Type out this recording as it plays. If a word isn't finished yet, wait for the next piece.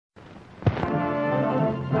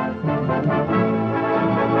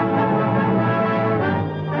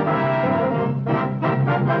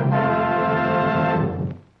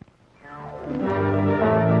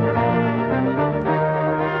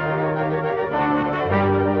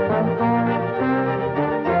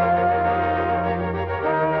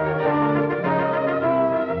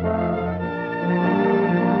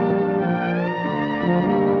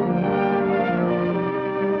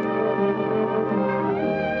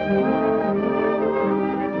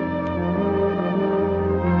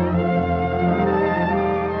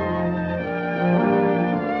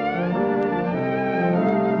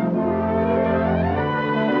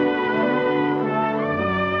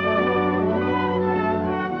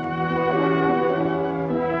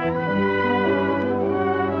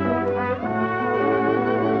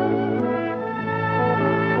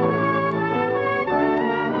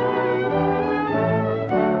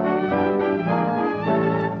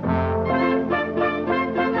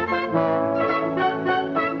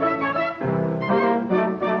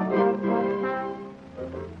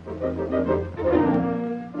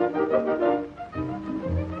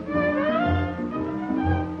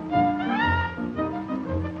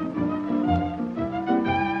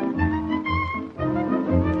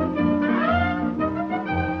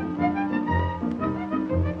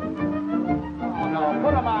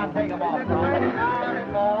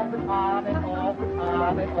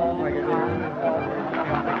Hey,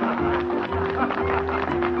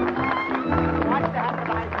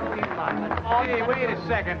 wait a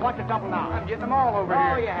second. What's the trouble now? I'm getting them all over here.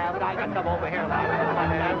 Oh, you have it. I got some over here.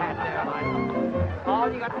 Oh,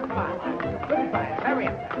 you got some. Come on. Hurry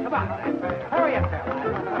up. Come on. Hurry up there. Come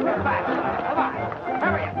on.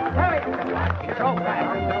 Hurry up. You're so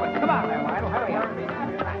fast. Come on there, Lionel. Hurry up.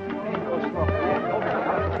 Go slow.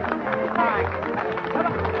 All right. Come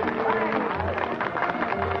on.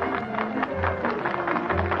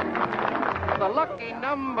 The lucky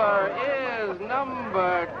number is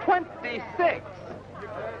number 26.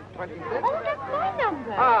 26? Oh, that's my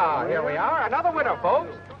number. Ah, here we are. Another winner,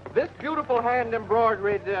 folks. This beautiful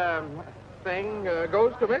hand-embroidered thing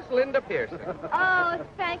goes to Miss Linda Pearson. Oh,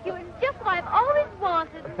 thank you. It's just what I've always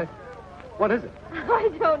wanted. What is it? I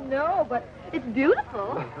don't know, but it's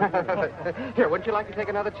beautiful. Here, wouldn't you like to take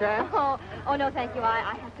another chance? Oh, no, thank you.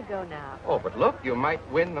 I have to go now. Oh, but look, you might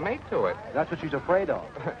win the mate to it. That's what she's afraid of.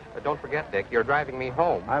 But don't forget, Dick, you're driving me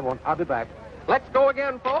home. I won't. I'll be back. Let's go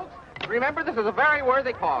again, folks. Remember, this is a very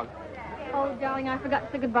worthy cause. Oh, darling, I forgot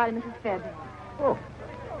to say goodbye to Mrs. Fairbanks. Oh.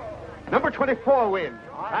 Number 24 wins.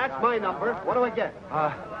 That's my number. What do I get?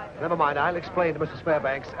 Never mind. I'll explain to Mrs.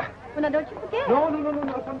 Fairbanks. Well, now, don't you forget. No.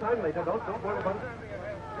 Sometime later. Don't worry about it.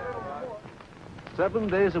 7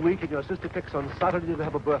 days a week, and your sister picks on Saturday to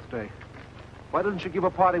have a birthday. Why doesn't she give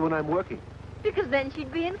a party when I'm working? Because then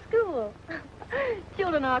she'd be in school.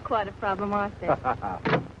 Children are quite a problem, aren't they?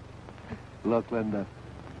 Look, Linda,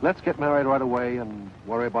 let's get married right away and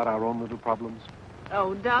worry about our own little problems.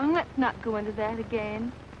 Oh, darling, let's not go into that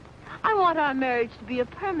again. I want our marriage to be a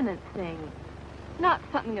permanent thing, not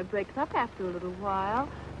something that breaks up after a little while.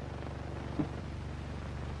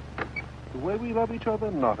 The way we love each other,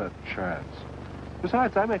 not a chance.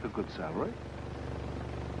 Besides, I make a good salary.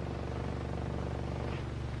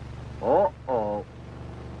 Uh-oh.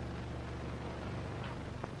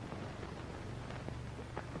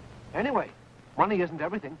 Anyway, money isn't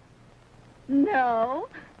everything. No?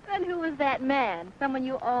 Then who is that man? Someone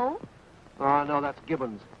you owe? Oh, no, that's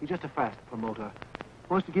Gibbons. He's just a fast promoter.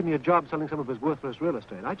 Wants to give me a job selling some of his worthless real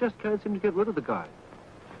estate. I just can't seem to get rid of the guy.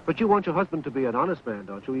 But you want your husband to be an honest man,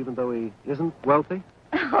 don't you, even though he isn't wealthy?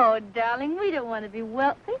 Oh, darling, we don't want to be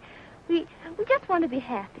wealthy. We just want to be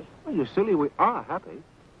happy. Well, you're silly. We are happy.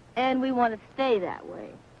 And we want to stay that way.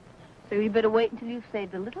 So you better wait until you've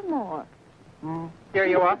saved a little more. Here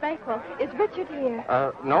you are. Banquo, is Richard here?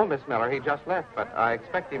 No, Miss Miller. He just left, but I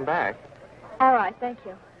expect him back. All right, thank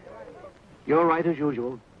you. You're right as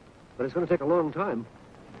usual, but it's going to take a long time.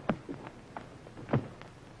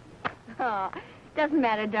 Oh, doesn't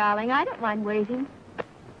matter, darling. I don't mind waiting.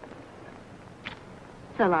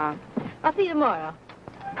 So long. I'll see you tomorrow.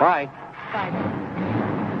 Bye. Bye.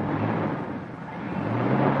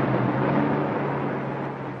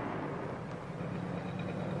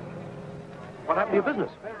 What happened to your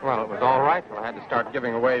business? Well, it was all right till I had to start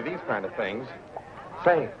giving away these kind of things.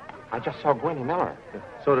 Say, I just saw Gwenny Miller.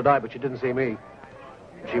 So did I, but she didn't see me.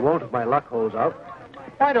 She won't if my luck holds out.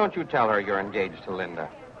 Why don't you tell her you're engaged to Linda?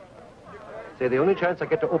 Say, the only chance I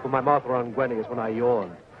get to open my mouth around Gwenny is when I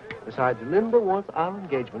yawn. Besides, Linda wants our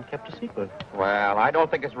engagement kept a secret. Well, I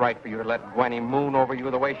don't think it's right for you to let Gwenny moon over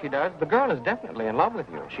you the way she does. The girl is definitely in love with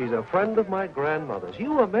you. She's a friend of my grandmother's.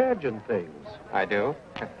 You imagine things. I do?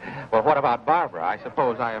 Well, what about Barbara? I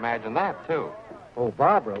suppose I imagine that, too. Oh,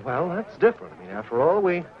 Barbara, well, that's different. I mean, after all,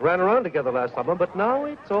 we ran around together last summer, but now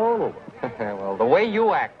it's all over. Well, the way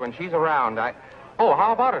you act when she's around, Oh,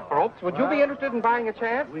 how about it, folks? Would you be interested in buying a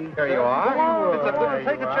chance? Here you are.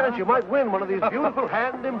 Take a chance. You might win one of these beautiful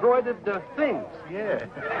hand-embroidered things. Yeah.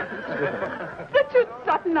 Richard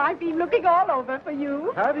Sutton, I've been looking all over for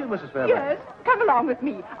you. Have you, Mrs. Fairbanks? Yes. Come along with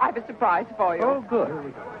me. I have a surprise for you. Oh, good. Here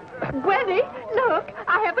we go. Gwenny, look.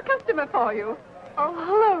 I have a customer for you. Oh,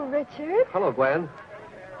 hello, Richard. Hello, Gwen.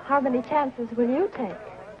 How many chances will you take?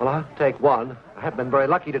 Well, I'll take one. I haven't been very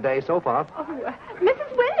lucky today so far. Oh,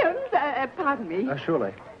 Mrs. Williams, pardon me.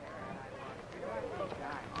 Surely.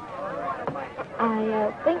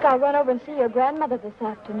 I think I'll run over and see your grandmother this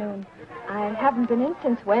afternoon. I haven't been in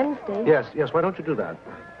since Wednesday. Yes. Why don't you do that?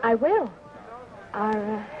 I will.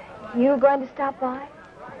 Are you going to stop by?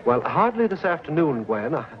 Well, hardly this afternoon,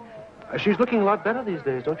 Gwen. She's looking a lot better these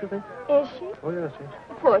days, don't you think? Is she? Oh, yes.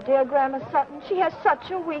 Poor dear Grandma Sutton. She has such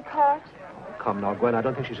a weak heart. Come now, Gwen. I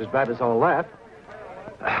don't think she's as bad as all that.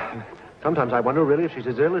 Sometimes I wonder, really, if she's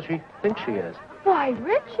as ill as she thinks she is. Why,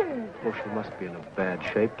 Richard? Well, she must be in a bad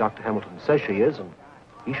shape. Dr. Hamilton says she is, and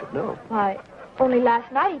he should know. Why, only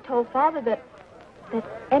last night he told Father that... that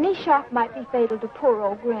any shock might be fatal to poor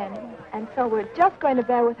old Granny. And so we're just going to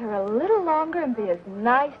bear with her a little longer and be as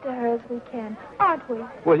nice to her as we can, aren't we?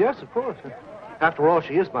 Well, yes, of course. After all,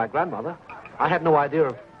 she is my grandmother. I had no idea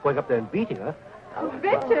of going up there and beating her. Oh,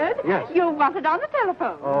 Richard. Yes. You wanted on the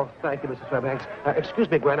telephone. Oh, thank you, Mrs. Fairbanks. Excuse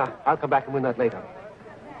me, Gwen. I'll come back and win that later.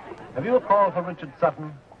 Have you a call for Richard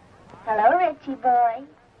Sutton? Hello, Richie boy.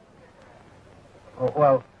 Oh,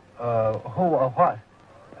 well, what?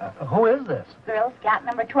 Who is this? Girl Scout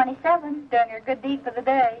number 27, doing your good deed for the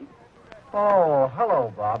day. Oh,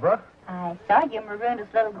 hello, Barbara. I saw you marooned this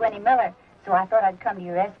little Gwenny Miller, so I thought I'd come to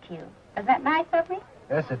your rescue. Was that nice of me?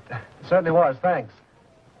 Yes, it certainly was. Thanks.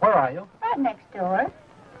 Where are you? Right next door.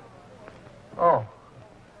 Oh.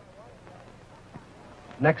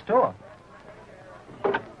 Next door.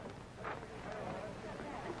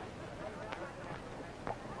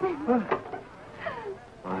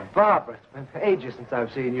 Why, Barbara, it's been ages since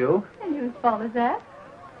I've seen you. And whose fault is that?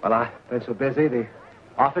 Well, I've been so busy. The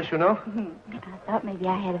office, you know. I thought maybe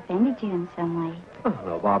I had offended you in some way. Oh,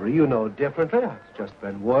 no, Barbara, you know differently. It's just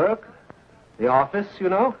been work. The office, you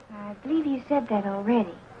know. I believe you said that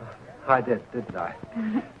already. I did, didn't I?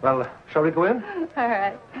 Well, shall we go in? All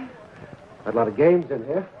right. Got a lot of games in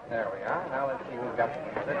here. There we are. Now let's see who's got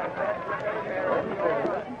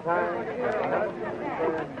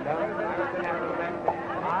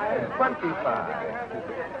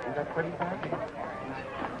 25. You got 25?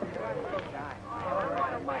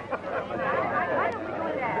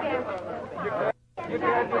 You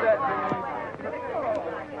can't do that to me.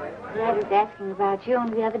 I was asking about you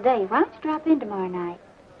only the other day. Why don't you drop in tomorrow night?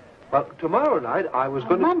 Well, tomorrow night I was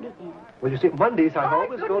going to... Monday, then. Well, you see, Mondays I My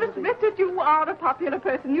always go to goodness, the... Richard, you are a popular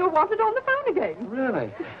person. You're wanted on the phone again. Really?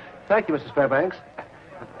 Thank you, Mrs. Fairbanks.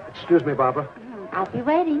 Excuse me, Barbara. I'll be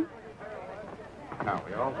waiting. Now,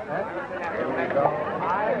 we all set? Here we go.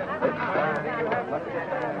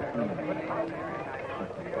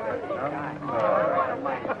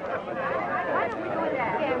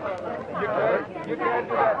 You can't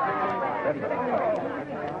do that to me.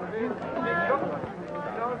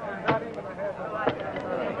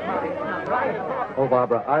 Oh,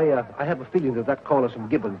 Barbara, I have a feeling that call is from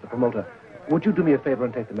Gibbons, the promoter. Would you do me a favor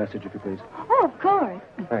and take the message, if you please? Oh, of course.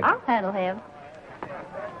 Thanks. I'll handle him.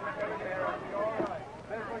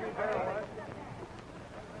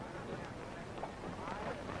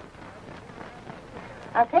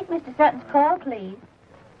 I'll take Mr. Sutton's call, please.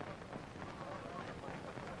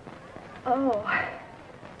 Oh.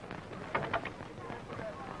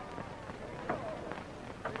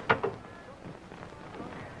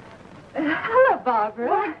 Hello, Barbara.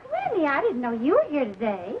 Well, Gwenny, I didn't know you were here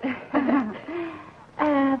today.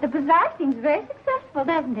 The bazaar seems very successful,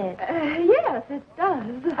 doesn't it? Yes, it does.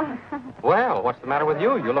 Well, what's the matter with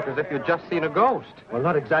you? You look as if you'd just seen a ghost. Well,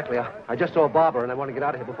 not exactly. I just saw Barbara, and I want to get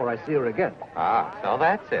out of here before I see her again. Ah, so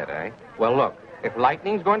that's it, eh? Well, look, if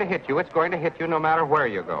lightning's going to hit you, it's going to hit you no matter where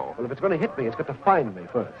you go. Well, if it's going to hit me, it's got to find me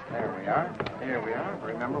first. There we are. Here we are.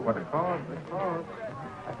 Remember what it calls. There you are.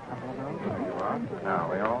 Now,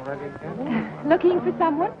 we all ready again? Looking for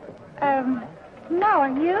someone? No, are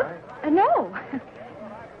you? No.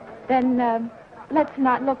 Then, let's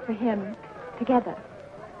not look for him together.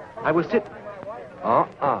 I was sitting. I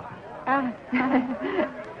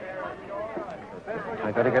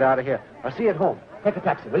gotta get out of here. I'll see you at home. Take a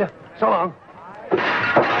taxi, will you? So long.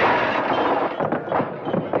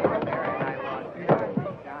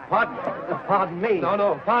 Pardon me.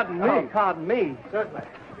 No, pardon me. Oh, pardon me. Certainly.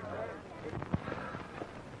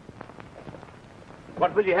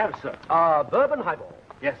 What will you have, sir? Bourbon highball.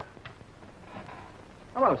 Yes.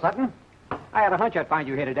 Hello, Sutton. I had a hunch I'd find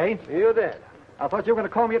you here today. You did. I thought you were going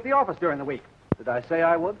to call me at the office during the week. Did I say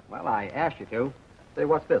I would? Well, I asked you to. Say,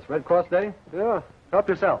 what's this, Red Cross Day? Yeah. Help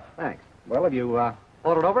yourself. Thanks. Well, have you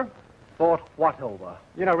thought it over? Thought what over?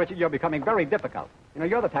 You know, Richard, you're becoming very difficult. You know,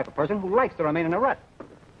 you're the type of person who likes to remain in a rut.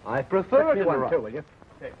 I prefer Here's one, too, will you?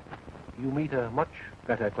 You meet a much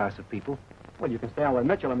better class of people. Well, you can stay on with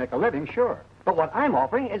Mitchell and make a living, sure. But what I'm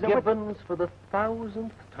offering is a... Gibbons, for the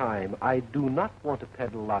 1000th time, I do not want to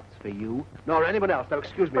peddle lots for you, nor anyone else. Now,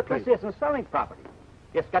 excuse me, But please. this isn't selling property.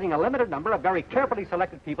 It's getting a limited number of very carefully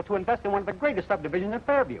selected people to invest in one of the greatest subdivisions in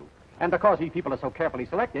Fairview. And because these people are so carefully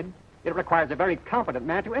selected, it requires a very competent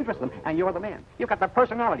man to interest them. And you're the man. You've got the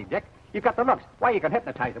personality, Dick. You've got the looks. Why, you can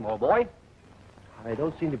hypnotize them, old boy. I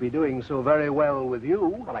don't seem to be doing so very well with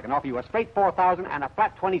you. Well, I can offer you a straight $4,000 and a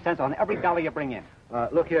flat 20 cents on every dollar you bring in.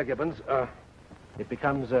 Look here, Gibbons. It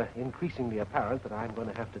becomes increasingly apparent that I'm going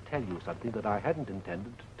to have to tell you something that I hadn't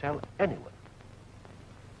intended to tell anyone.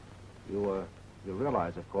 You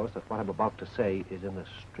realize, of course, that what I'm about to say is in the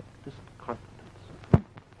strictest confidence.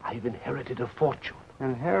 I've inherited a fortune.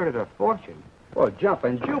 Inherited a fortune? Oh,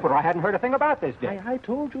 jumping Jupiter, I hadn't heard a thing about this, Dick. I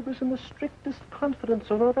told you this in the strictest confidence,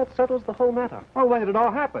 so now that settles the whole matter. Oh, when did it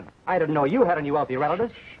all happen? I didn't know you had any wealthy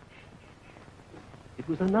relatives. It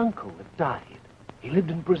was an uncle that died. He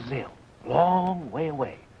lived in Brazil, long way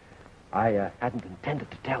away. I hadn't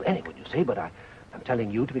intended to tell anyone, you see, but I'm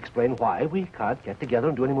telling you to explain why we can't get together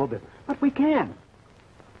and do any more business. But we can.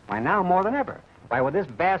 Why, now more than ever. Why, with this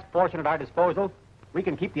vast fortune at our disposal, we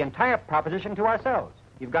can keep the entire proposition to ourselves.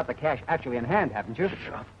 You've got the cash actually in hand, haven't you?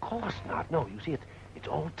 Sure, of course not. No, you see, it's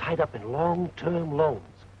all tied up in long-term loans.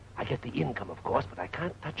 I get the income, of course, but I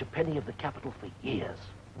can't touch a penny of the capital for years.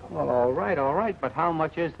 Well, all right, but how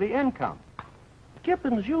much is the income?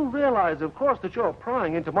 Gibbons, you realize, of course, that you're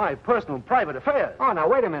prying into my personal and private affairs. Oh, now,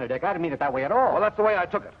 wait a minute, Dick. I didn't mean it that way at all. Well, that's the way I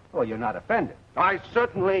took it. Well, you're not offended. I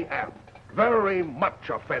certainly am. Very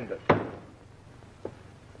much offended.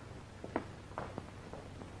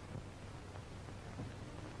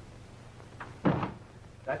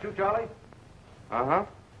 That you, Charlie? Uh-huh.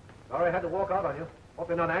 Sorry I had to walk out on you. Hope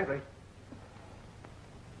you're not angry.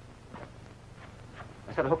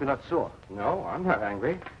 I said I hope you're not sore. No, I'm not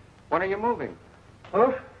angry. When are you moving?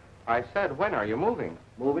 Huh? I said, when are you moving?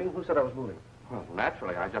 Moving? Who said I was moving? Well,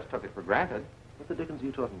 naturally, I just took it for granted. What the dickens are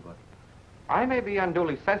you talking about? I may be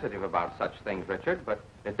unduly sensitive about such things, Richard, but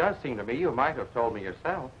it does seem to me you might have told me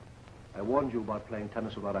yourself. I warned you about playing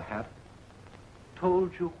tennis without a hat.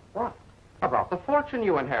 Told you what? About the fortune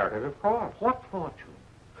you inherited, of course. What fortune?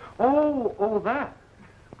 Oh, that.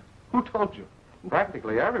 Who told you?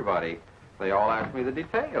 Practically everybody. They all asked me the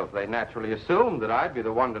details. They naturally assumed that I'd be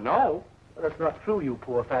the one to know. Well, that's not true, you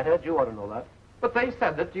poor fathead. You ought to know that. But they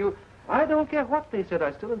said that you... I don't care what they said.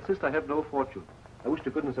 I still insist I have no fortune. I wish to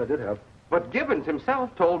goodness I did have. But Gibbons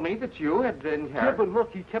himself told me that you had inherited... Yeah, but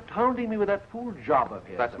look, he kept hounding me with that fool job of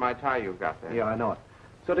his. That's my tie you've got there. Yeah, I know it.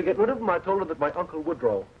 So to get rid of him, I told him that my Uncle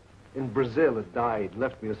Woodrow in Brazil had died and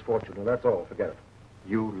left me his fortune, and that's all. Forget it.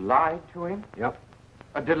 You lied to him? Yep.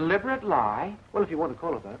 A deliberate lie? Well, if you want to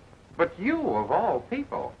call it that. But you, of all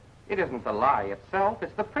people, it isn't the lie itself,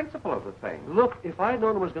 it's the principle of the thing. Look, if I'd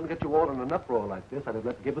known I was going to get you all in an uproar like this, I'd have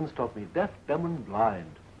let Gibbons talk me deaf, dumb, and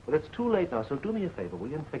blind. But it's too late now, so do me a favor, will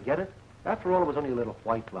you, and forget it? After all, it was only a little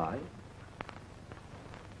white lie.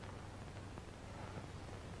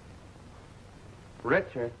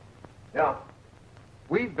 Richard, Yeah,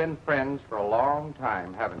 we've been friends for a long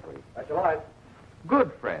time, haven't we? that's your life.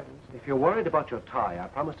 Good friends. If you're worried about your tie, I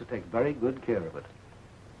promise to take very good care of it.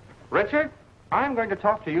 Richard, I'm going to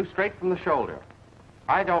talk to you straight from the shoulder.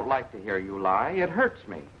 I don't like to hear you lie. It hurts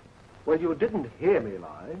me. Well, you didn't hear me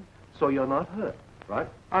lie, so you're not hurt, right?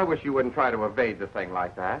 I wish you wouldn't try to evade the thing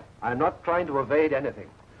like that. I'm not trying to evade anything.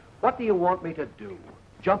 What do you want me to do?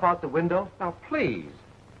 Jump out the window? Now, please,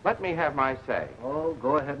 let me have my say. Oh,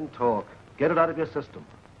 go ahead and talk. Get it out of your system.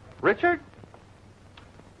 Richard,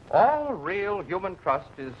 all real human trust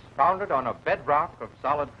is founded on a bedrock of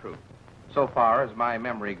solid truth. So far as my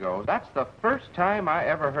memory goes, that's the first time I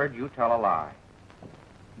ever heard you tell a lie.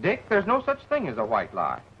 Dick, there's no such thing as a white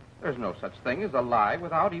lie. There's no such thing as a lie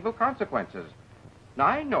without evil consequences. Now,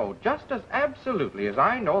 I know just as absolutely as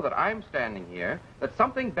I know that I'm standing here that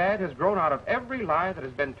something bad has grown out of every lie that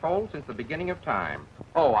has been told since the beginning of time.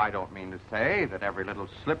 Oh, I don't mean to say that every little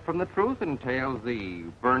slip from the truth entails the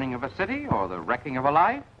burning of a city or the wrecking of a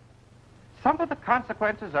life. Some of the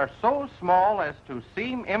consequences are so small as to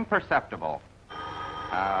seem imperceptible.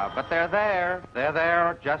 But they're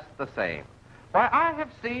there just the same. Why, I have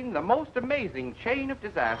seen the most amazing chain of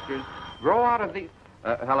disasters grow out of the...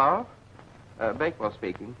 hello? Bakewell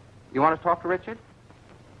speaking. You want to talk to Richard?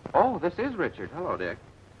 Oh, this is Richard. Hello, Dick.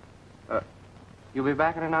 You'll be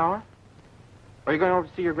back in an hour? Or are you going over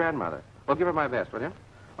to see your grandmother? Well, give her my best, will you?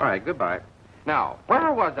 All right, goodbye. Now,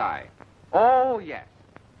 where was I? Oh, yes.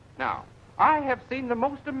 Now, I have seen the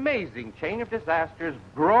most amazing chain of disasters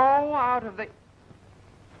grow out of the...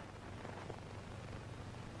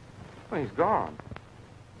 Oh, he's gone.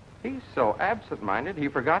 He's so absent-minded, he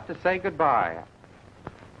forgot to say goodbye.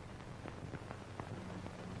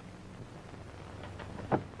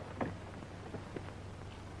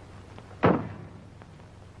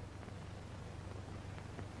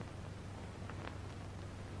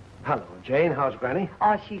 Hello, Jane. How's Granny?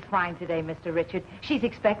 Oh, she's fine today, Mr. Richard. She's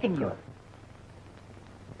expecting you.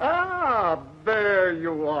 Ah, there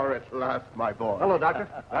you are at last, my boy. Hello, Doctor.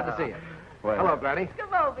 Glad to see you. Well, Hello, Granny.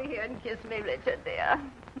 Come over here and kiss me, Richard, dear.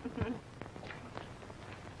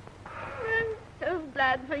 I'm so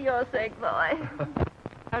glad for your sake, boy.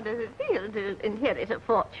 How does it feel to inherit a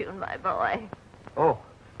fortune, my boy? Oh,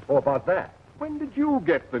 about that. when did you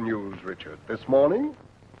get the news, Richard? This morning?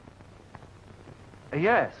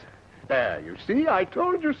 Yes. There, you see, I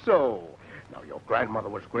told you so. Now, your grandmother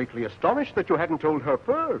was greatly astonished that you hadn't told her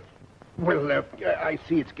first. Well, I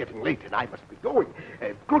see it's getting late and I must be going.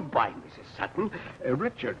 Goodbye, Mrs. Sutton.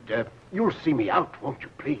 Richard, you'll see me out, won't you,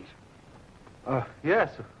 please?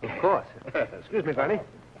 Yes, of course. Excuse me, Granny.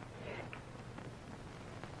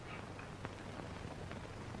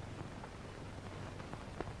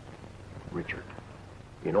 Richard,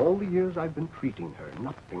 in all the years I've been treating her,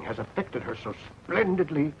 nothing has affected her so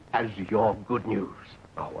splendidly as your good news.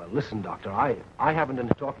 Oh, well, listen, Doctor, I haven't any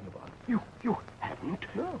talking about it. You haven't?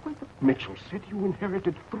 No. Mitchell said you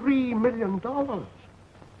inherited $3 million.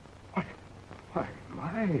 Why,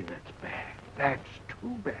 my, that's bad. That's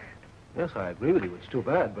too bad. Yes, I agree with you. It's too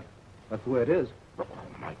bad, but that's the way it is. Oh,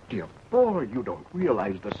 my dear boy, you don't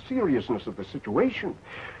realize the seriousness of the situation.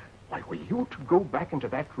 Why, were you to go back into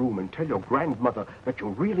that room and tell your grandmother that you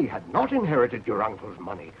really had not inherited your uncle's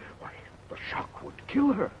money, why, the shock would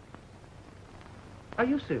kill her. Are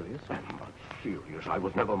you serious? I'm not serious. I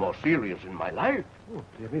was never more serious in my life. Oh,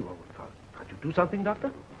 dear me, well, can't you do something, Doctor?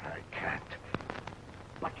 I can't.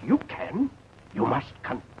 But you can. You must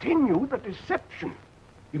continue the deception.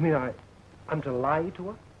 You mean I'm to lie to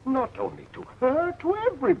her? Not only to her, to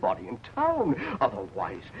everybody in town.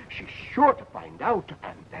 Otherwise, she's sure to find out,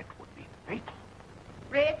 and that would be fatal.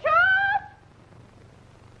 Richard!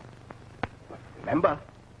 But remember,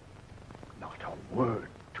 not a word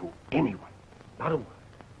to anyone. Not a word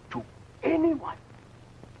to anyone.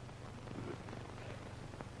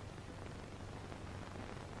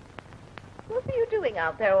 What are you doing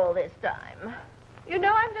out there all this time? You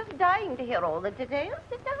know, I'm just dying to hear all the details.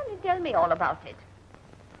 Sit down and tell me all about it.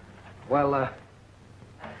 Well,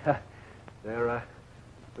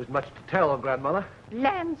 there's much to tell, Grandmother.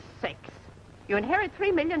 Land's sakes. You inherit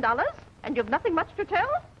 $3 million, and you've nothing much to tell?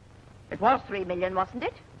 It was $3 million, wasn't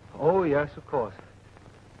it? Oh, yes, of course.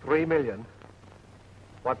 $3 million.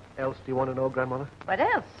 What else do you want to know, Grandmother? What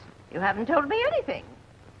else? You haven't told me anything.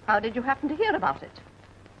 How did you happen to hear about it?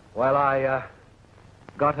 Well, I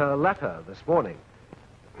got a letter this morning.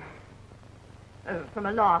 From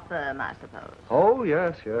a law firm, I suppose. Oh,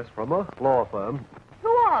 yes, from a law firm. Who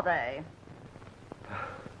are they?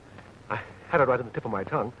 I had it right on the tip of my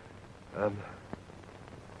tongue.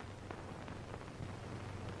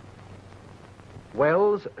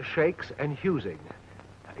 Wells, Shakes, and Husing.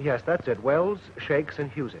 Yes, that's it. Wells, Shakes, and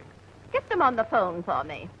Husing. Get them on the phone for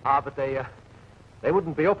me. But they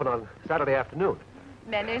wouldn't be open on Saturday afternoon.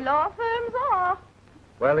 Many law firms are.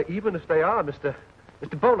 Well, even if they are, Mr.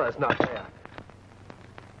 Bowler's not there.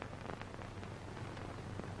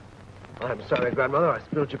 I'm sorry, Grandmother. I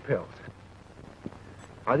spilled your pills.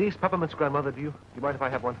 Are these peppermints, Grandmother? Do you mind if I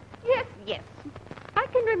have one? Yes, yes. I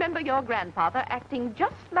can remember your grandfather acting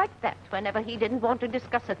just like that whenever he didn't want to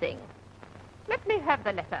discuss a thing. Let me have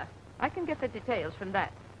the letter. I can get the details from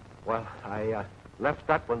that. Well, I left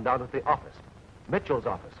that one down at the office. Mitchell's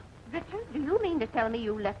office. Richard, do you mean to tell me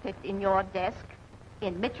you left it in your desk?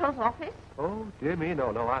 In Mitchell's office? Oh, dear me,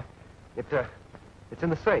 no. It's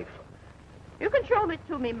in the safe. You can show it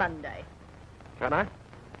to me Monday. Can I?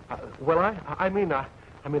 Will I? I mean,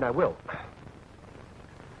 I will.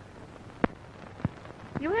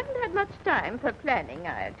 You haven't had much time for planning,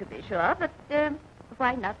 to be sure, but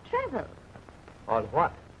why not travel? On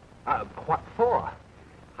what? What for?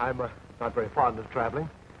 I'm not very fond of traveling.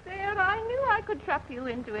 There, I knew I could trap you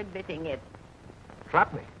into admitting it.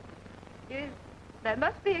 Trap me? Yes, there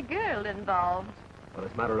must be a girl involved. Well,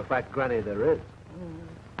 as a matter of fact, Granny, there is.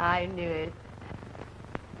 I knew it.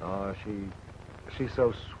 Oh, she's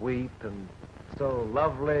so sweet and so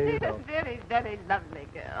lovely. She's a very, very lovely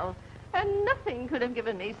girl. And nothing could have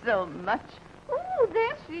given me so much. Oh,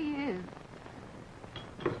 there she is.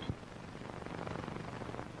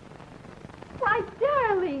 Why,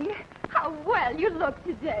 darling, how well you look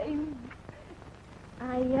today.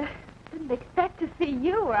 I didn't expect to see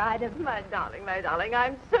you, or I'd have... My darling,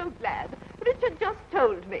 I'm so glad. Richard just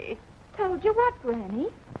told me. Told you what, Granny?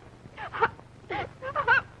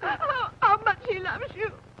 How much he loves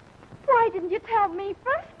you. Why didn't you tell me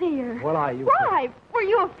first, dear? Well, Why? Were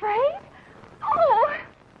you afraid? Oh,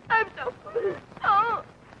 I'm so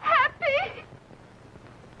happy.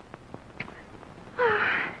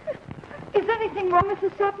 Is anything wrong,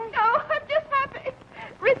 Mrs. Sutton? No, I'm just happy.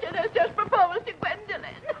 Richard has just proposed to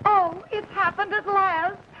Gwendolyn. Oh, it's happened at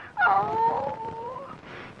last. Oh.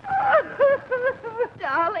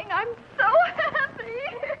 Darling, I'm so happy.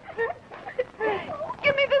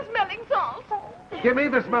 Give me the smelling salts. Give me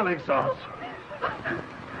the smelling salts.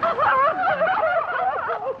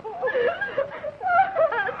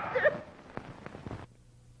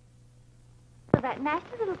 That that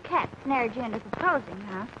nasty little cat snared you into proposing,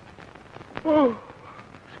 huh? Oh,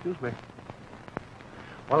 excuse me.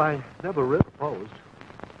 Well, I never really proposed.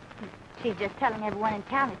 She's just telling everyone in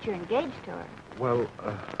town that you're engaged to her. Well,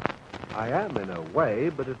 I am in a way,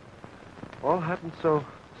 but it all happened so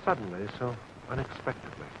suddenly, so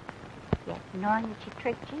unexpectedly. Yes, knowing that she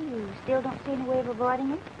tricked you, you still don't see any way of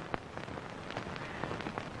avoiding it?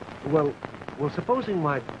 Well, supposing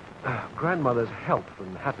my grandmother's health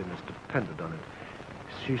and happiness depended on it.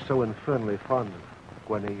 She's so infernally fond of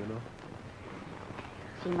Gwenny, you know.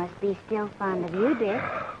 She must be still fond of you, dear.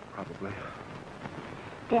 Probably.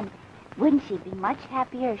 Then, wouldn't she be much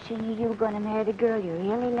happier if she knew you were going to marry the girl you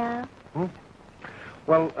really love?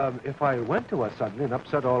 Well, if I went to her suddenly and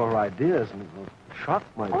upset all her ideas and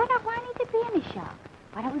shocked my... Oh, now, why need there be any shock?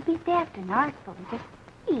 Why don't we be deft and artful and just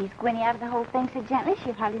ease Gwenny out of the whole thing so gently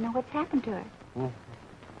she'll hardly know what's happened to her?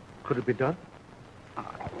 Could it be done? Oh,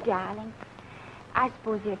 darling, I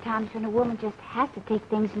suppose there are times when a woman just has to take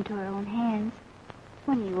things into her own hands.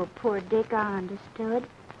 When you were poor Dick, I understood.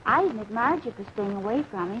 I even admired you for staying away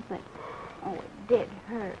from me, but, oh, it did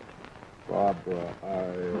hurt. Barbara,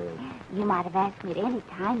 You might have asked me at any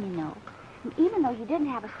time, you know. And even though you didn't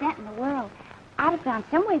have a cent in the world, I'd have found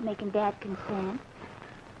some way of making Dad consent.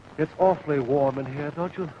 It's awfully warm in here.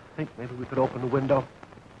 Don't you think maybe we could open the window?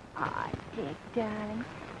 Oh, Dick, darling.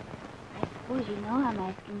 I suppose you know I'm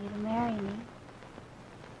asking you to marry me.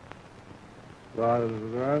 Oh,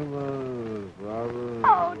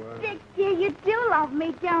 Dick, dear, you do love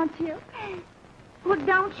me, don't you? Well,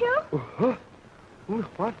 don't you?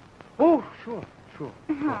 What? Oh, sure. Oh,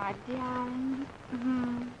 darling.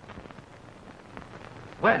 Mm-hmm.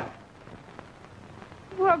 Well,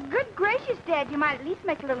 Well, good gracious, Dad, you might at least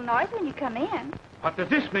make a little noise when you come in. what does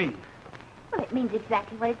this mean? Well, it means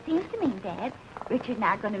exactly what it seems to mean, Dad. Richard and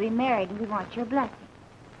I are going to be married, and we want your blessing.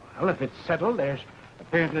 Well, if it's settled, there's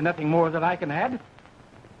apparently nothing more that I can add.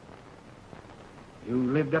 You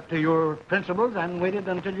lived up to your principles and waited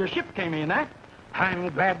until your ship came in, eh? I'm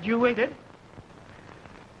glad you waited.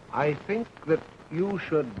 I think that you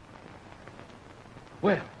should...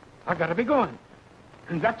 Well, I've got to be going.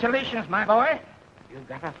 Congratulations, my boy. You've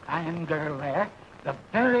got a fine girl there. The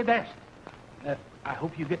very best. I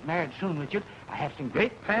hope you get married soon, Richard. I have some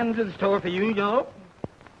great plans in store for you, you know.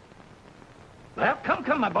 Well,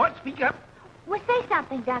 come, my boy. Speak up. Well, say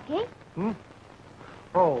something, Ducky.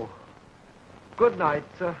 Oh, good night,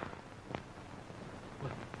 sir.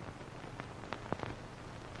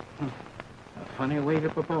 A funny way to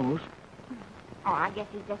propose. Oh, I guess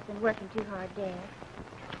he's just been working too hard, Dad.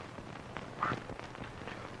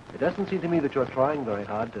 It doesn't seem to me that you're trying very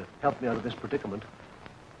hard to help me out of this predicament.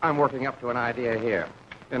 I'm working up to an idea here.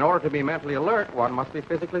 In order to be mentally alert, one must be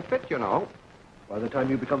physically fit, you know. By the time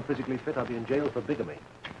you become physically fit, I'll be in jail for bigamy.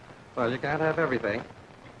 Well, you can't have everything.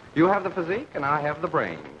 You have the physique, and I have the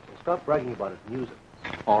brains. Stop bragging about it and use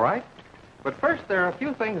it. All right. But first, there are a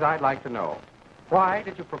few things I'd like to know. Why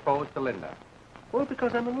did you propose to Linda? Well,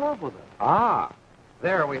 because I'm in love with her. Ah,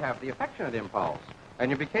 there we have the affectionate impulse. And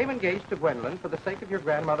you became engaged to Gwendolyn for the sake of your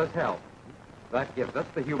grandmother's health. That gives us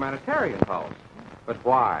the humanitarian pulse. But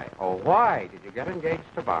why, oh, why did you get engaged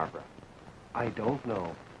to Barbara? I don't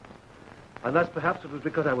know. Unless perhaps it was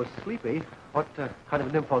because I was sleepy. What kind of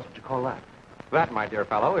an impulse would you call that? That, my dear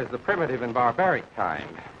fellow, is the primitive and barbaric kind.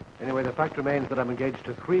 Anyway, the fact remains that I'm engaged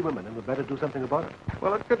to 3 women, and we'd better do something about it.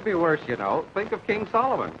 Well, it could be worse, you know. Think of King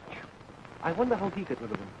Solomon. I wonder how he got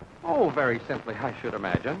rid of them. Oh, very simply, I should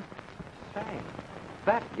imagine. Say,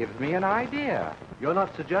 that gives me an idea. You're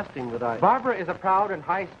not suggesting that I... Barbara is a proud and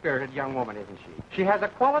high-spirited young woman, isn't she? She has a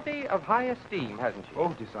quality of high esteem, hasn't she?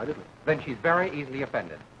 Oh, decidedly. Then she's very easily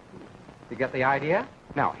offended. You get the idea?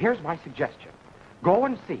 Now, here's my suggestion. Go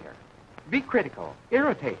and see her. Be critical.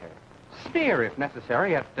 Irritate her. Sneer, if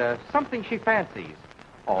necessary, at something she fancies.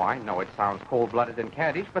 Oh, I know it sounds cold-blooded and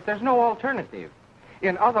caddish, but there's no alternative.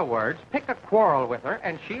 In other words, pick a quarrel with her,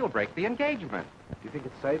 and she'll break the engagement. Do you think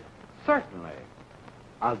it's safe? Certainly.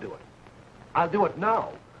 I'll do it. I'll do it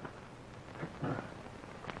now.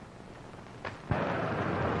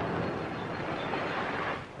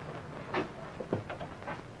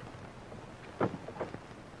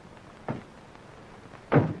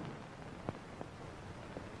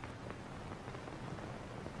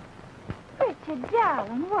 Richard,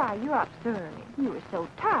 darling, why are you up so early? You were so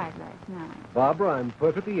tired last night. Barbara, I'm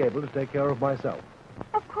perfectly able to take care of myself.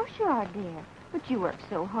 Of course you are, dear. But you work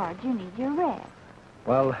so hard, you need your rest.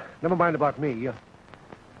 Well, never mind about me.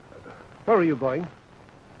 Where are you going?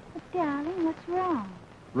 But, darling, what's wrong?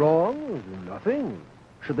 Wrong? Nothing.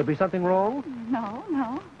 Should there be something wrong?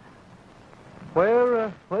 No.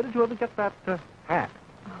 Where did you ever get that hat?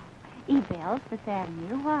 E-Bells, Fifth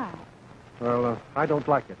Avenue. Why? Well, I don't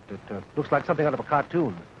like it. It looks like something out of a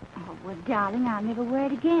cartoon. Oh, well, darling, I'll never wear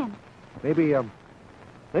it again. Maybe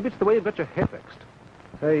it's the way you've got your hair fixed.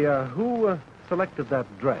 Say, who selected that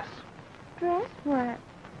dress? Dress? What?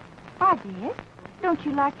 I did. Don't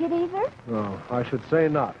you like it either? Oh, I should say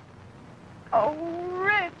not. Oh,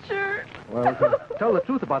 Richard. Well, to tell the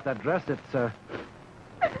truth about that dress, it's,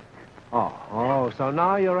 Oh, so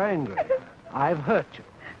now you're angry. I've hurt you.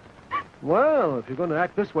 Well, if you're going to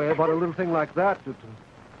act this way about a little thing like that,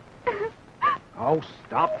 Oh,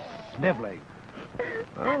 stop sniveling.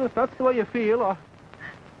 Well, if that's the way you feel,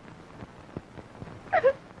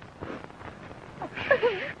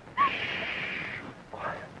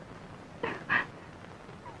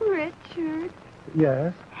 Richard,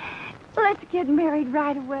 Yes? let's get married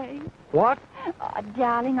right away. What? Oh,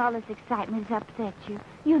 darling, all this excitement has upset you.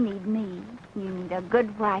 You need me. You need a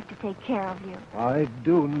good wife to take care of you. I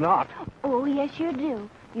do not. Oh, yes, you do.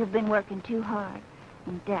 You've been working too hard.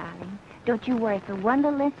 And, darling, don't you worry for one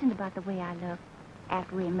little instant about the way I look.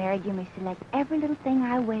 After we're married, you may select every little thing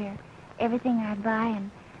I wear, everything I buy,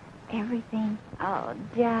 and everything. Oh,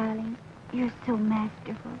 darling, you're so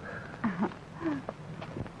masterful.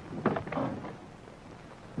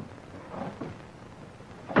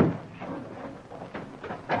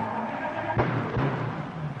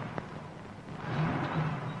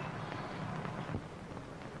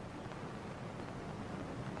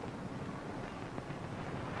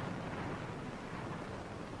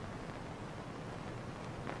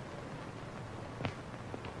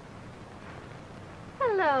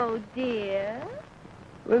 Hello, dear.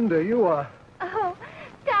 Linda, you are... Oh,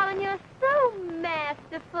 darling, you're so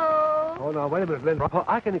masterful. Oh, now, wait a minute, Linda. Oh,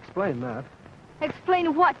 I can explain that.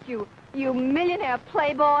 Explain what, you millionaire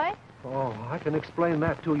playboy? Oh, I can explain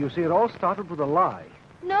that, too. You see, it all started with a lie.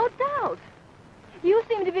 No doubt. You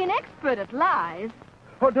seem to be an expert at lies.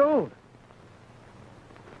 Oh, don't.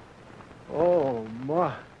 Oh,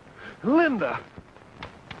 my. Linda!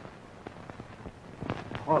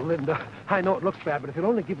 Oh, Linda, I know it looks bad, but if you'll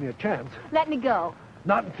only give me a chance... Let me go.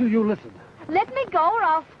 Not until you listen. Let me go or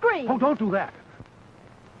I'll scream. Oh, don't do that.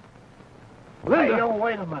 Linda! Hey, yo,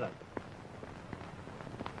 wait a minute.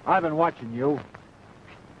 I've been watching you.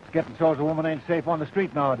 It's getting so as a woman ain't safe on the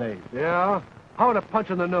street nowadays. Yeah? How would a punch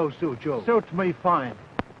in the nose suit you? Suits me fine.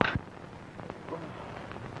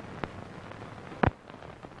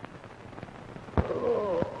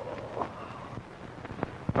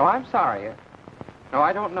 No, I'm sorry. No,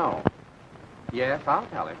 I don't know. Yes, I'll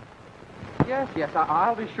tell him. Yes,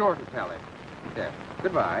 I'll be sure to tell him. Yes.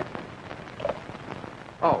 Goodbye.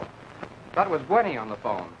 Oh, that was Gwenny on the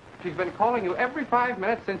phone. She's been calling you every 5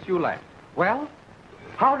 minutes since you left. Well,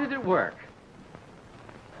 how did it work?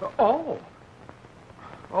 Oh,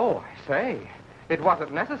 I say. It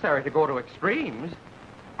wasn't necessary to go to extremes.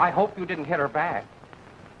 I hope you didn't hit her back.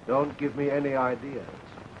 Don't give me any ideas.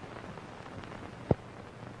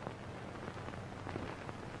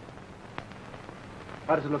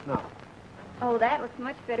 How does it look now? Oh, that looks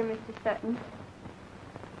much better, Mr. Sutton.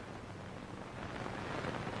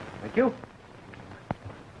 Thank you.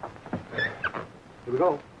 Here we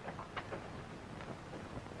go.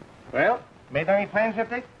 Well, made any plans yet,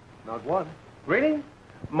 Dick? Not one. Really?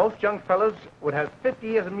 Most young fellows would have 50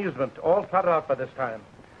 years' amusement all plotted out by this time.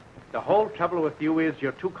 The whole trouble with you is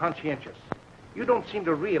you're too conscientious. You don't seem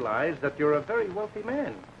to realize that you're a very wealthy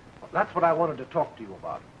man. That's what I wanted to talk to you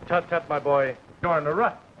about. Tut, tut, my boy. You're in a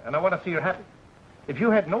rut, and I want to see you happy. If you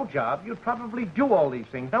had no job, you'd probably do all these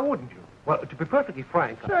things, now wouldn't you? Well, to be perfectly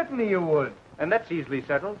frank... Certainly you would. And that's easily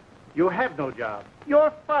settled. You have no job.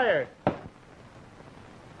 You're fired.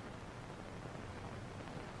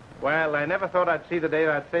 Well, I never thought I'd see the day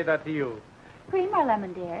I'd say that to you. Cream or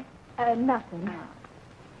lemon, dear? Nothing. Oh.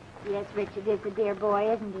 Yes, Richard is a dear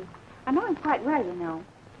boy, isn't he? I know him quite well, you know.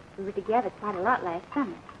 We were together quite a lot last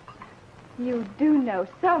summer. You do know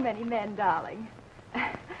so many men, darling.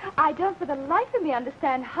 I don't for the life of me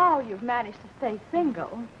understand how you've managed to stay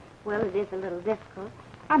single. Well, it is a little difficult.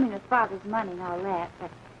 I mean, with Father's money and all that, but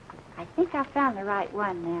I think I've found the right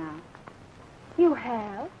one now. You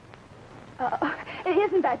have?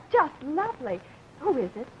 Isn't that just lovely? Who is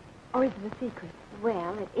it? Or is it a secret?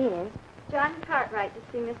 Well, it is. John Cartwright to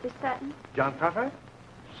see Mr. Sutton. John Cartwright?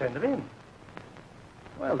 Send him in.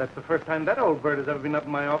 Well, that's the first time that old bird has ever been up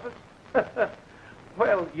in my office.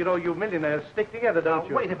 Well, you know, you millionaires stick together, don't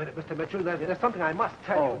you? Wait a minute, Mr. Mitchell. There's something I must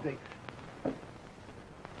tell you.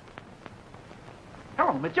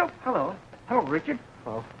 Hello, Mitchell. Hello. Hello, Richard.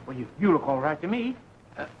 Oh. Well, you look all right to me.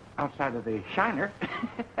 Outside of the shiner.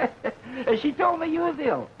 She told me you was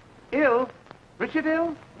ill. Ill? Richard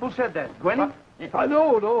ill? Who said that? Gwenny?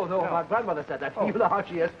 No. My grandmother said that. You know how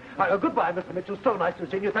she is. Goodbye, Mr. Mitchell. So nice to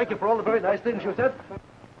see you. Thank you for all the very nice things you said.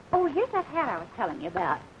 Oh, here's that hat I was telling you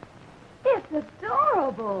about. It's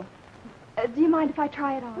adorable. Do you mind if I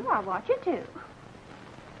try it on? Oh, I want you to.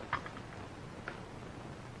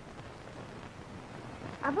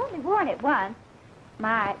 I've only worn it once.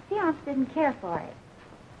 My fiancé didn't care for it.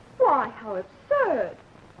 Why, how absurd.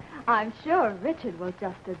 I'm sure Richard will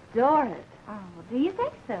just adore it. Oh, do you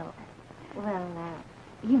think so? Well,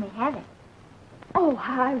 you may have it. Oh,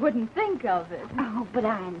 I wouldn't think of it. Oh, but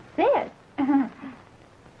I insist.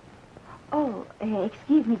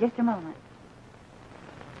 Excuse me just a moment.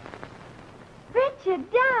 Richard,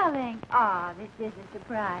 darling. Oh, this is a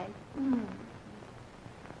surprise.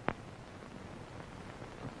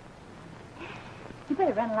 You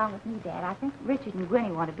better run along with me, Dad. I think Richard and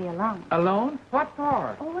Gwenny want to be alone. Alone? What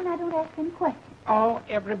for? Oh, and I don't ask any questions. Oh,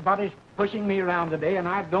 everybody's pushing me around today, and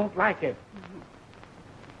I don't like it.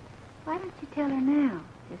 Why don't you tell her now?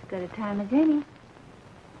 As good a time as any.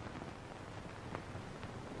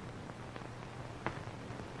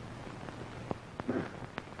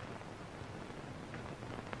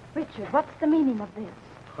 Richard, what's the meaning of this?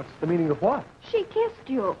 What's the meaning of what? She kissed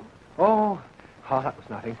you. Oh, that was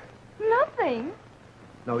nothing. Nothing.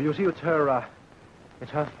 No, you see, it's her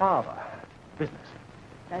father. Business.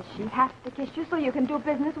 Does she have to kiss you so you can do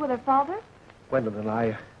business with her father? Gwendolyn,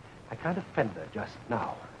 I can't offend her just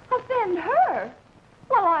now. Offend her?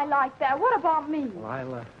 Well, I like that. What about me?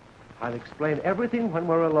 Well, I'll explain everything when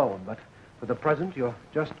we're alone, but for the present, you're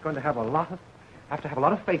just going to have a lot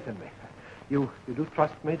of faith in me. You do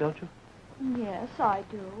trust me, don't you? Yes, I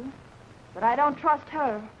do. But I don't trust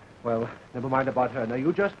her. Well, never mind about her. Now,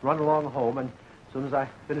 you just run along home, and as soon as I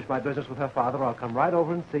finish my business with her father, I'll come right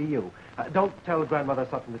over and see you. Don't tell Grandmother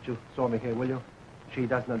Sutton that you saw me here, will you? She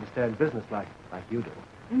doesn't understand business like you do.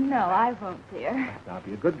 No, I won't, dear. Now,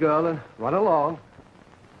 be a good girl and run along.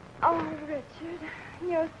 Oh, Richard,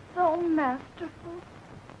 you're so masterful.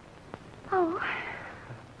 Oh.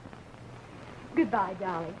 Goodbye,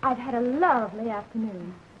 darling. I've had a lovely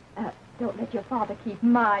afternoon. Don't let your father keep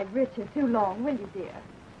my Richard too long, will you, dear?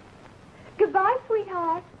 Goodbye,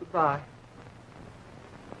 sweetheart. Goodbye.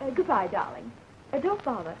 Goodbye, darling. Don't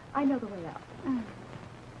bother. I know the way out.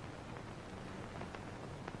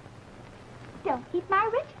 Don't keep my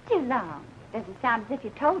Richard too long. Doesn't sound as if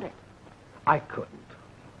you told her. I couldn't.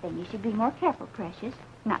 Then you should be more careful, precious.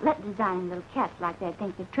 Not let designing little cats like that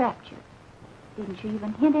think they've trapped you. Didn't you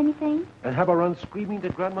even hint anything? And have her run screaming to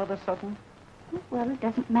Grandmother Sutton? Well, it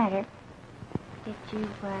doesn't matter. Did you,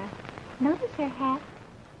 notice her hat?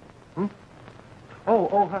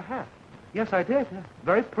 Oh, her hat. Yes, I did.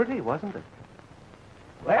 Very pretty, wasn't it?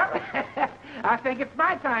 Well, I think it's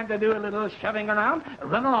my time to do a little shoving around.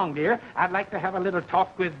 Run along, dear. I'd like to have a little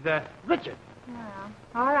talk with Richard. Well,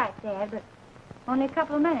 all right, Dad, but only a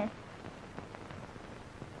couple of minutes.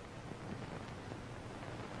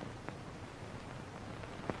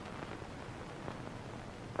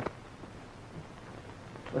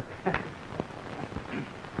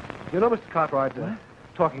 You know, Mr. Cartwright,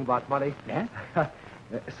 talking about money. Yeah? A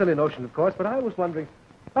silly notion, of course, but I was wondering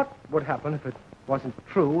what would happen if it wasn't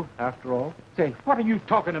true, after all. Say, what are you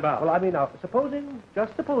talking about? Well, I mean, now,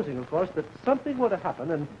 just supposing, of course, that something were to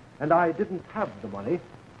happen and I didn't have the money,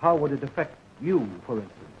 how would it affect you, for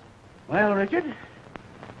instance? Well, Richard,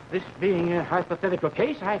 this being a hypothetical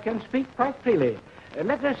case, I can speak quite freely.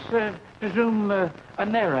 Let us presume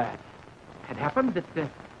an error had happened, that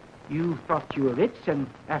you thought you were rich and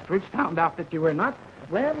afterwards found out that you were not.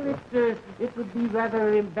 Well, it would be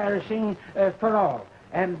rather embarrassing for all.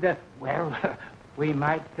 And, we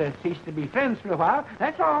might cease to be friends for a while.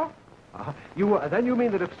 That's all. Then you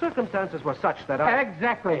mean that if circumstances were such that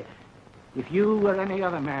Exactly. If you or any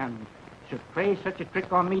other man should play such a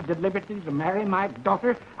trick on me deliberately to marry my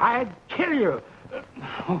daughter, I'd kill you.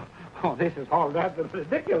 This is all rather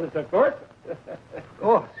ridiculous, of course. Of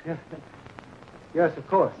course, yes. Yes, of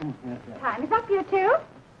course. Time is up, you two.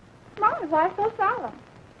 Come on, why so solemn?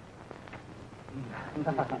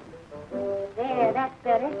 There, that's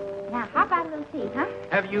better. Now, how about a little tea, huh?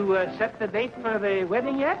 Have you set the date for the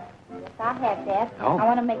wedding yet? Yes, I have, Dad. Oh. I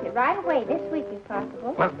want to make it right away this week, if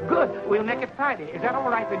possible. Well, good. We'll make it Friday. Is that all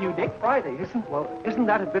right with you, Dick? Friday, isn't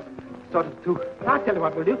that a bit sort of too... I'll tell you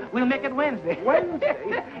what we'll do. We'll make it Wednesday.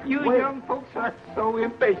 Wednesday? You young folks are so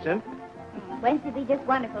impatient. Wednesday will be just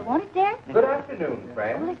wonderful, won't it, Dad? Good afternoon, Oh,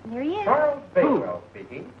 friends. listen, here he is. Charles Bakewell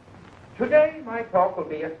speaking. Today, my talk will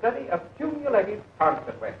be a study of cumulative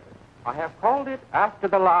consequences. I have called it After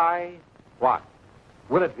the Lie, What?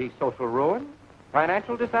 Will it be social ruin,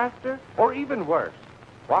 financial disaster, or even worse?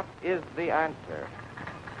 What is the answer?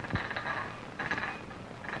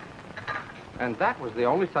 And that was the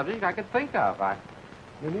only subject I could think of.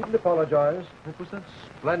 You needn't apologize. It was a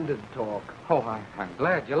splendid talk. Oh, I'm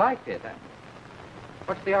glad you liked it.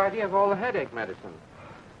 What's the idea of all the headache medicine?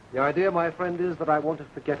 The idea, my friend, is that I want to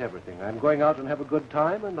forget everything. I'm going out and have a good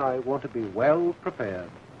time, and I want to be well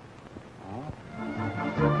prepared.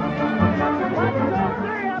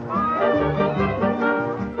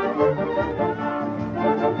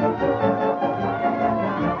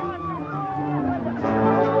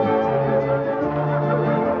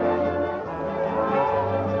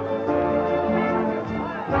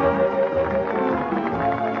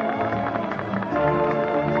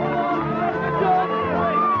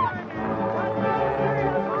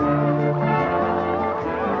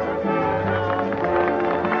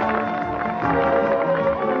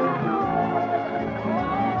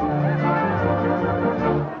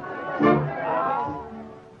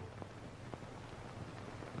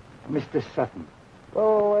 Mr. Sutton.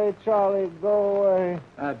 Go away, Charlie. Go away.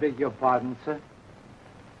 I beg your pardon, sir.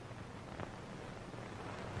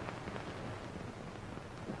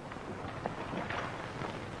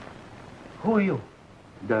 Who are you?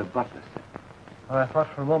 The butler, sir. Oh, I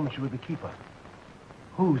thought for a moment you were the keeper.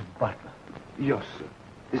 Who's butler? Yes, sir.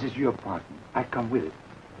 This is your apartment. I come with it.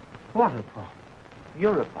 What apartment?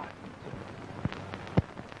 Your apartment, sir.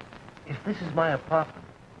 If this is my apartment,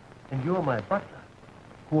 and you're my butler,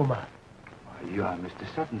 who am I? You are Mr.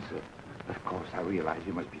 Sutton, sir. Of course, I realize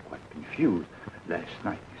you must be quite confused. Last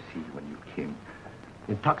night, you see, when you came...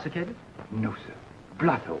 Intoxicated? No, sir.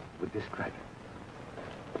 Blotto would describe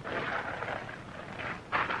it.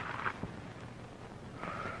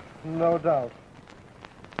 No doubt.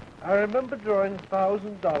 I remember drawing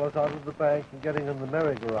 $1,000 out of the bank and getting in the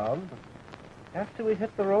merry-go-round. But after we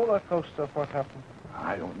hit the roller coaster, what happened?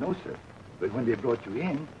 I don't know, sir. But when they brought you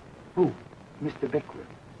in... Who? Mr. Beckwith.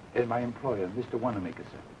 And my employer, Mr. Wannamaker,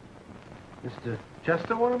 sir. Mr.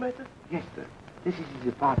 Chester Wannamaker? Yes, sir. This is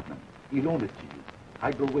his apartment. He loaned it to you.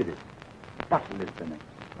 I go with it. Butler is the name.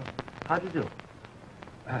 How do you do?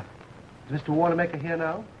 Is Mr. Wannamaker here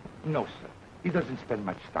now? No, sir. He doesn't spend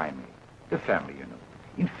much time here. The family, you know.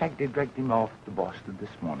 In fact, they dragged him off to Boston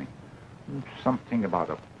this morning. Something about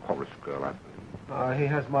a chorus girl, I believe. He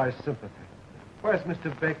has my sympathy. Where's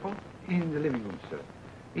Mr. Bakewell? In the living room, sir.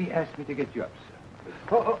 He asked me to get you up, sir.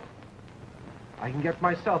 Oh. I can get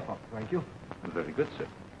myself up, thank you. Very good, sir.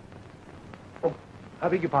 Oh, I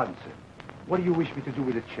beg your pardon, sir. What do you wish me to do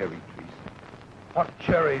with the cherry trees? What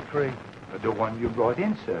cherry tree? The one you brought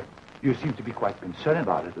in, sir. You seemed to be quite concerned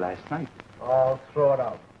about it last night. I'll throw it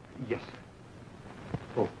out. Yes, sir.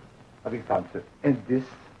 Oh, I beg your pardon, sir. And this?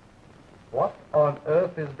 What on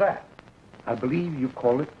earth is that? I believe you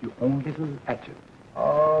call it your own little hatchet.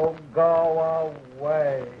 Oh, go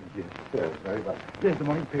away. Yes, sir. Very well. There's the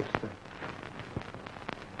morning paper, sir.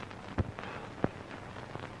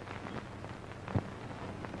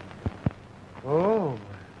 Oh, my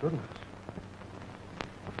goodness.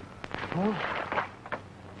 Oh.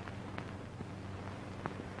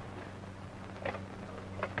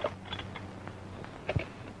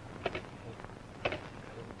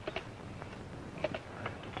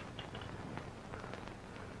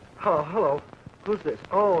 Oh, hello. Who's this?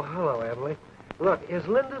 Oh, hello, Emily. Look, is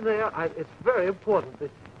Linda there? It's very important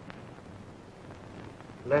that...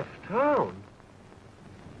 Left town?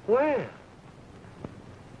 Where?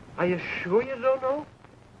 Are you sure you don't know?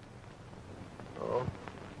 Oh,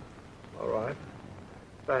 all right.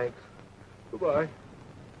 Thanks. Goodbye.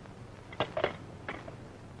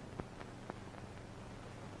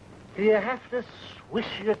 Do you have to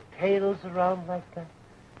swish your tails around like that?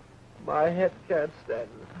 My head can't stand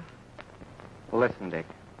it. Listen, Dick.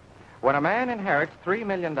 When a man inherits $3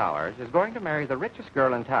 million, is going to marry the richest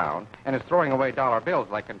girl in town, and is throwing away dollar bills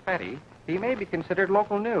like confetti, he may be considered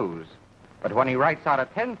local news. But when he writes out a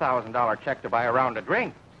 $10,000 check to buy a round of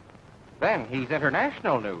drinks, then he's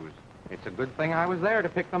international news. It's a good thing I was there to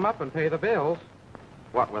pick them up and pay the bills.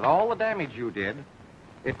 What with all the damage you did,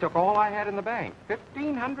 it took all I had in the bank,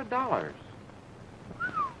 $1,500.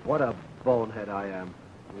 What a bonehead I am.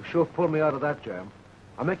 You sure pulled me out of that jam.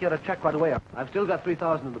 I'll make you out a check right away. I've still got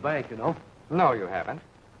 $3,000 in the bank, you know. No, you haven't.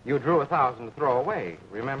 You drew $1,000 to throw away,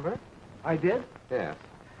 remember? I did? Yes.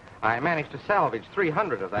 I managed to salvage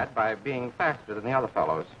 300 of that by being faster than the other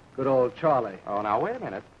fellows. Good old Charlie. Oh, now, wait a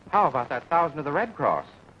minute. How about that 1,000 of the Red Cross?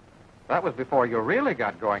 That was before you really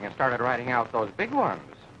got going and started writing out those big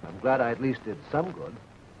ones. I'm glad I at least did some good.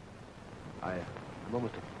 I'm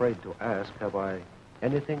almost afraid to ask, have I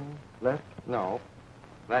anything left? No.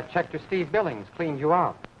 That check to Steve Billings cleaned you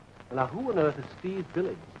out. Now, who on earth is Steve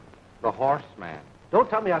Billings? The horseman. Don't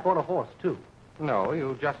tell me I bought a horse, too. No,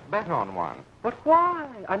 you just bet on one. But why?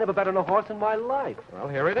 I never bet on a horse in my life. Well,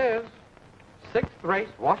 here it is. 6th race,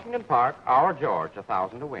 Washington Park, our George,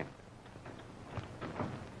 1,000 to win.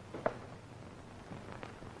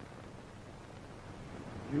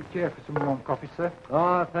 You care for some warm coffee, sir?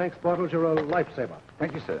 Ah, thanks, Bottles. You're a lifesaver.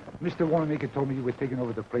 Thank you, sir. Mr. Wannamaker told me you were taking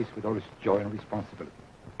over the place with all its joy and responsibility.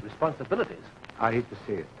 Responsibilities? I hate to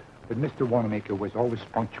say it, but Mr. Wannamaker was always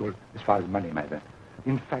punctual as far as money matter.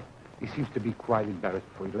 In fact, he seems to be quite embarrassed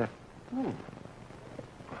before he left.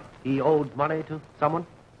 He owed money to someone?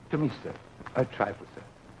 To me, sir. A trifle, sir.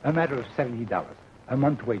 A matter of $70. A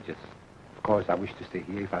month's wages. Of course, I wish to stay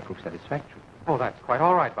here if I prove satisfactory. Oh, that's quite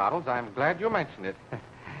all right, Bottles. I'm glad you mentioned it.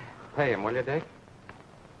 Pay him, will you, Dick?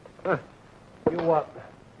 You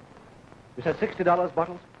said $60,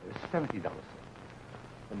 Bottles? $70, sir.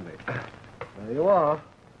 There you are.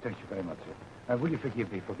 Thank you very much, sir. Will you forgive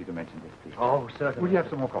me for me to mention this, please? Oh, certainly. Will you have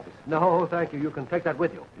some more coffee, sir? No, thank you. You can take that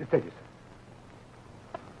with you. Thank you,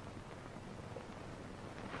 sir.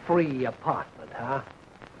 Free apartment, huh?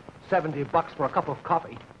 $70 for a cup of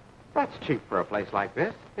coffee. That's cheap for a place like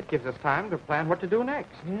this. It gives us time to plan what to do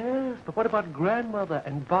next. Yes, but what about Grandmother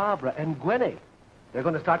and Barbara and Gwenny? They're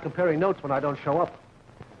going to start comparing notes when I don't show up.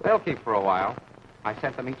 They'll keep for a while. I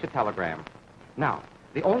sent them each a telegram. Now,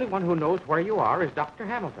 the only one who knows where you are is Dr.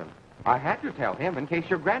 Hamilton. I had to tell him in case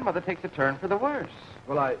your grandmother takes a turn for the worse.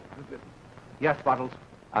 Well, Yes, Bottles.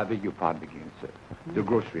 I beg your pardon again, sir. The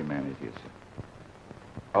grocery man is here, sir.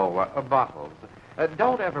 Oh, Bottles.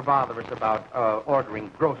 Don't ever bother us about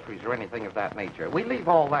ordering groceries or anything of that nature. We leave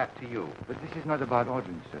all that to you. But this is not about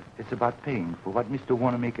ordering, sir. It's about paying for what Mr.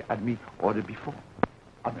 Wannamaker had me ordered before.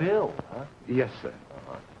 A bill, huh? Yes, sir.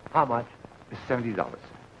 How much? $70,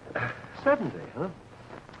 sir. 70, huh?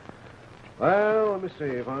 Well, let me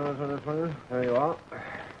see. There you are.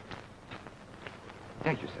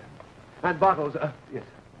 Thank you, sir. And Bottles, yes.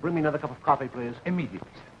 Bring me another cup of coffee, please.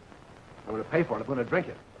 Immediately, sir. I'm going to pay for it. I'm going to drink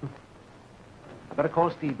it. I better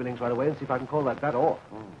call Steve Billings right away and see if I can call that bet off.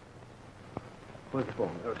 Where's the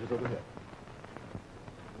phone? There it is over here.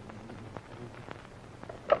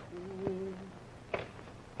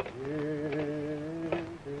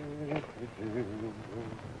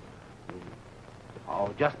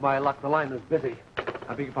 Oh, just my luck. The line is busy.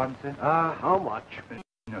 I beg your pardon, sir? How much?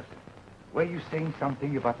 No, sir. Were you saying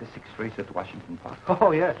something about the 6th race at Washington Park?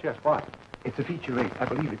 Oh, yes. Why? It's a feature race. I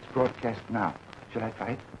believe it's broadcast now. Shall I try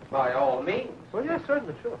it? By all means. Well, yes,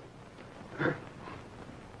 certainly, sure.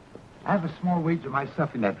 I have a small wager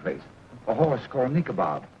myself in that race. A horse called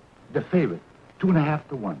Nickabob. The favorite. 2.5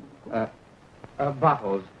 to 1.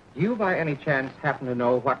 Bottles, do you by any chance happen to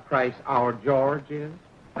know what price our George is?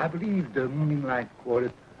 I believe the Morning Light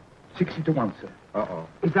quoted 60 to 1, sir. Uh-oh.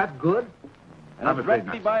 Is that good? I'm afraid Red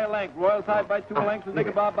not. by a length, Royal Side by 2 lengths, and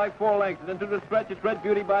Nickabob by 4 lengths. And into the stretch, it's Red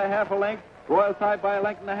Beauty by half a length. Royal Side by a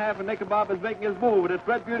length and a half, and Nickabob is making his move. It's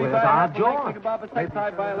Red Beauty Where's by a our half a length. George? Nickabob is second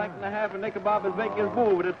side by a length and a half, and Nickabob is making his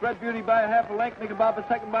move. It's Red Beauty by a half a length. Nickabob is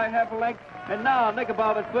second by a half a length. And now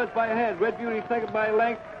Nickabob is first by a head. Red Beauty second by a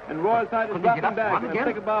length. And Royal Side is dropping back. And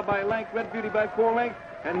Nickabob by a length. Red Beauty by 4 lengths.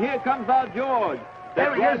 And here comes our George. They're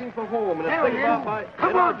rising for home, and it's Nickabob by...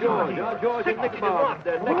 Come on, George. Our George and Nickabob.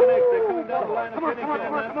 They're neck and neck. They're coming down the line of finish.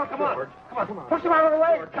 Come on. Push him out of the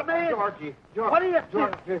way. Come in. Georgie. What are you...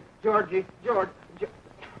 Georgie.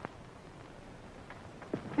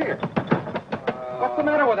 Here. What's the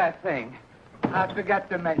matter with that thing? I forgot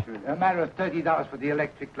to mention it. A matter of $30 for the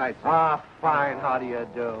electric lights. Ah, fine. How do you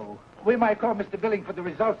do? We might call Mr. Billing for the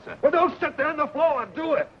results, sir. Well, don't sit there on the floor and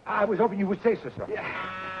do it. I was hoping you would say so, sir. Yeah.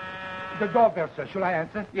 The doorbell, sir. Shall I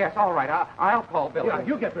answer? Yes, all right. I'll call Billy. Yeah,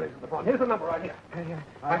 you get Billy to the phone. Here's the number right here.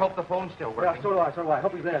 I hope the phone's still working. Yeah, so do I. I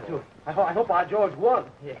hope he's there, too. I hope our George won.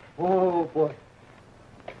 Yeah. Oh, boy.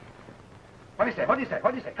 What do you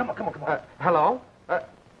say? Come on. Hello?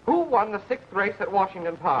 Who won the 6th race at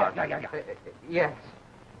Washington Park? Yeah. Yes.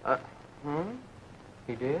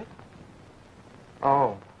 He did?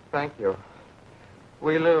 Oh, thank you.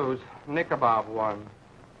 We lose. Nickabob won.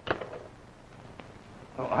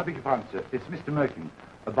 Oh, I beg your pardon, sir. It's Mr. Merkin,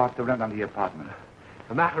 about to rent on the apartment.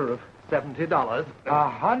 A matter of $70.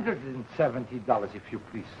 $170, if you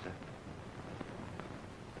please, sir.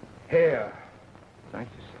 Here. Thank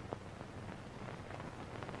you, sir.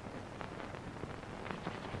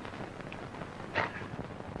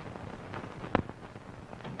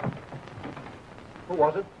 Who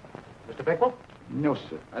was it? Mr. Beckwell? No,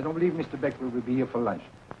 sir. I don't believe Mr. Beckwell will be here for lunch.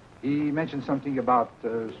 He mentioned something about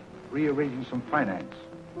rearranging some finance.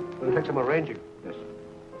 It'll take some arranging. Yes, sir.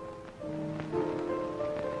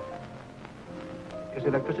 Is the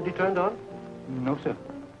electricity turned on? No, sir.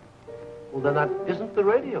 Well, then that isn't the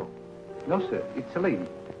radio. No, sir. It's a lady.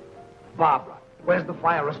 Barbara, where's the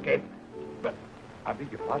fire escape? But I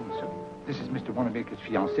beg your pardon, sir. This is Mr. Wannamaker's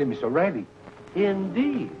fiancée, Miss O'Reilly.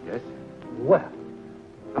 Indeed. Yes. Well,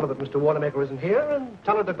 tell her that Mr. Wannamaker isn't here and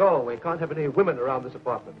tell her to go. We can't have any women around this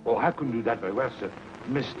apartment. Oh, I couldn't do that very well, sir.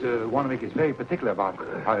 Mr. Wannamaker is very particular about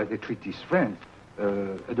how they treat his friends.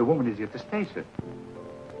 The woman is here to stay, sir.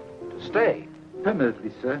 To stay?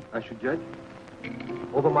 Permanently, sir, I should judge.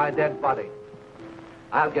 Over my dead body.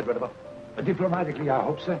 I'll get rid of her. Diplomatically, I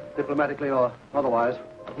hope, sir. Diplomatically or otherwise.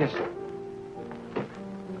 Yes, sir.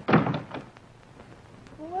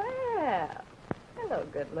 Well, hello,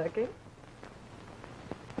 good looking.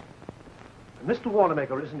 Mr.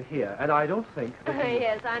 Wannamaker isn't here, and I don't think that he...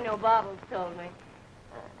 Yes, I know Bottles told me.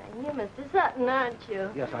 You're Mr. Sutton, aren't you?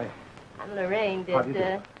 Yes, I'm Lorraine. How do you do?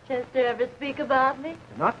 Did Chester ever speak about me?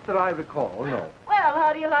 Not that I recall, no. Well,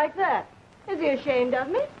 how do you like that? Is he ashamed of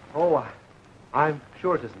me? Oh, I'm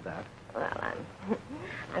sure it isn't that. Well,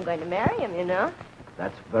 I'm going to marry him, you know.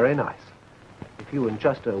 That's very nice. If you and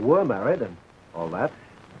Chester were married and all that,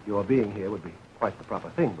 your being here would be quite the proper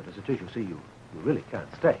thing. But as it is, you see, you really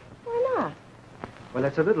can't stay. Why not? Well,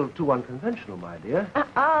 it's a little too unconventional, my dear.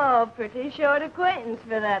 Oh, pretty short acquaintance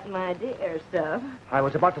for that, my dear stuff. I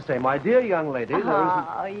was about to say, my dear young lady, there isn't...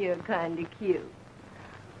 Oh, you're kind of cute.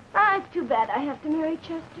 It's too bad I have to marry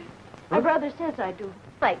Chester. My brother says I do.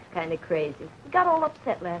 Spike's kind of crazy. He got all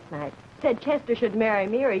upset last night. Said Chester should marry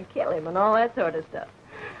me or he'd kill him and all that sort of stuff.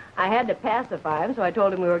 I had to pacify him, so I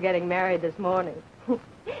told him we were getting married this morning.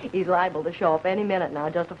 He's liable to show up any minute now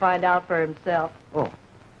just to find out for himself. Oh.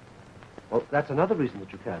 Well, that's another reason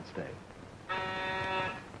that you can't stay.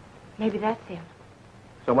 Maybe that's him.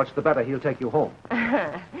 So much the better. He'll take you home.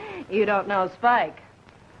 You don't know Spike.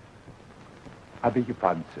 I beg your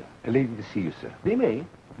pardon, sir. A lady to see you, sir. See me?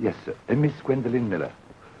 Yes, sir. Miss Gwendolen Miller.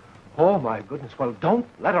 Oh, my goodness. Well, don't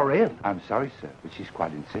let her in. I'm sorry, sir, but she's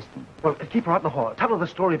quite insistent. Well, keep her out in the hall. Tell her the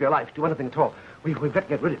story of your life. Do anything at all. We've got to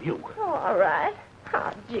get rid of you. Oh, all right.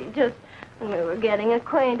 Oh, gee, just when we were getting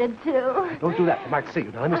acquainted, too. Don't do that. They might see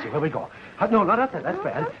you. Now, let me see. Where we go? No, not up there. That's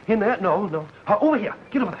bad. In there? No. Over here.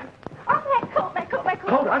 Get over there. Oh, that coat.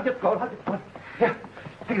 Coat. I'll get coat. Here.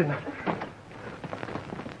 Take it in there.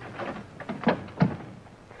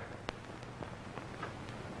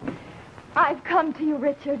 I've come to you,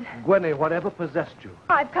 Richard. Gwenny, whatever possessed you?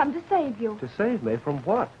 I've come to save you. To save me from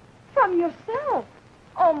what? From yourself.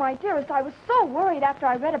 Oh, my dearest, I was so worried after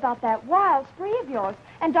I read about that wild spree of yours.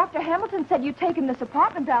 And Dr. Hamilton said you'd taken this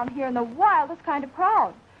apartment down here in the wildest kind of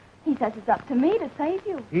crowd. He says it's up to me to save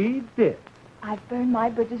you. He did? I've burned my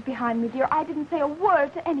bridges behind me, dear. I didn't say a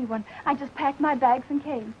word to anyone. I just packed my bags and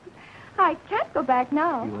came. I can't go back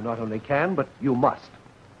now. You not only can, but you must.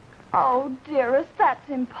 Oh, dearest, that's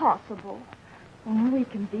impossible. We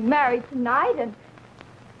can be married tonight and...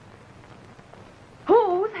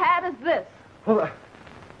 Whose hat is this? Well,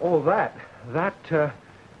 that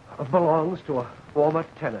belongs to a former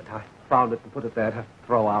tenant. I found it and put it there to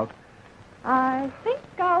throw out. I think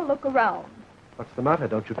I'll look around. What's the matter?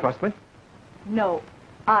 Don't you trust me? No,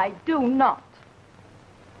 I do not.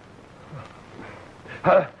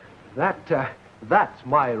 That's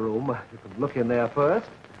my room. You can look in there first.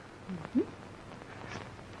 Mm-hmm.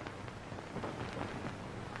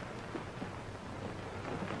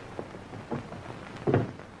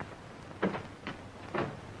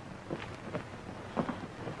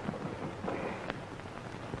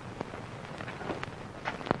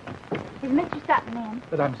 Is Mr. Sutton in?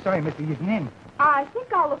 But I'm sorry, Mr. Eaton in. I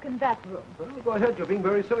think I'll look in that room. Well, go ahead. You're being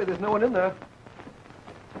very silly. There's no one in there.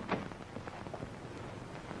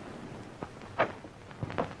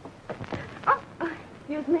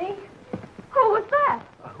 Excuse me? Who was that?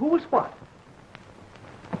 Who was what?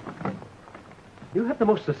 You have the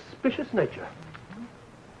most suspicious nature.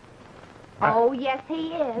 Oh, yes, he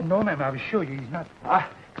is. No, ma'am, I assure you he's not.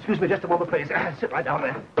 Excuse me just a moment, please. Sit right down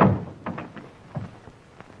there.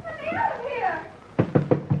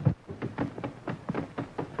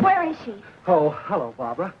 Where is she? Oh, hello,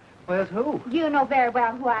 Barbara. Where's who? You know very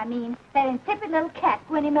well who I mean. That insipid little cat,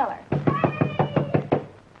 Gwenny Miller.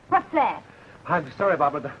 What's that? I'm sorry,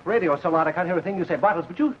 Barbara. The radio's so loud I can't hear a thing you say. Bottles,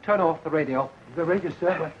 would you turn off the radio? The radio,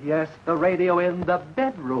 sir? Yes, the radio in the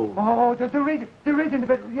bedroom. Oh, the radio in the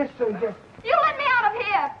bedroom. Yes, sir, yes. You let me out of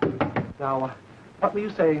here! Now, what were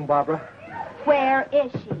you saying, Barbara? Where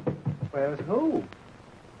is she? Where's who?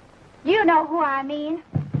 You know who I mean.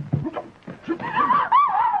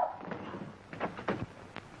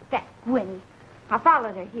 That Gwenny. I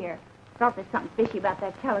followed her here. Thought there's something fishy about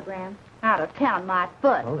that telegram. Out of town, my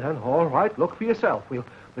foot. Well, then, all right. Look for yourself. We'll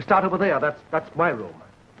start over there. That's my room.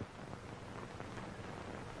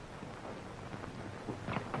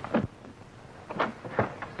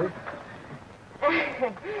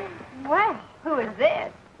 Well, who is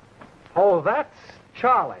this? Oh, that's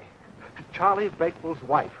Charlie. Charlie Bakewell's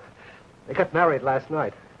wife. They got married last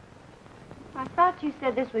night. I thought you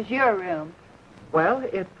said this was your room. Well,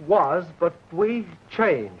 it was, but we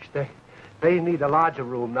changed. They need a larger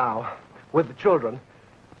room now, with the children.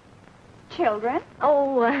 Children?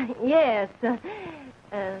 Oh, yes.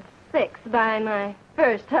 6 by my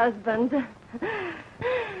first husband.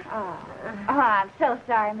 Oh, I'm so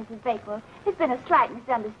sorry, Mrs. Bakewell. There's been a slight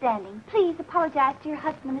misunderstanding. Please apologize to your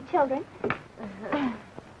husband and the children.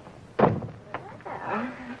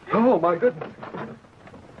 Oh, my goodness.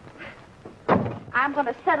 I'm going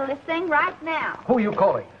to settle this thing right now. Who are you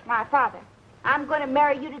calling? My father. I'm going to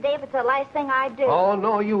marry you today if it's the last thing I do. Oh,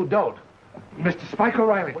 no, you don't. Mr. Spike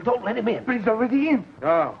O'Reilly. Well, don't let him in. But he's already in.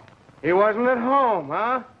 Oh, he wasn't at home,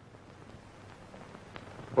 huh?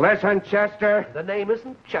 Listen, Chester. The name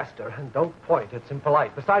isn't Chester, and don't point. It's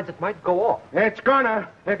impolite. Besides, it might go off. It's gonna,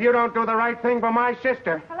 if you don't do the right thing for my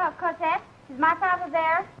sister. Hello, Cosette. Is my father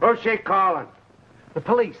there? Who's she calling? The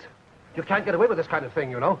police. You can't get away with this kind of thing,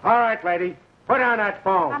 you know. All right, lady. Put down that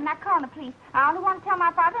phone. I'm not calling the police. I only want to tell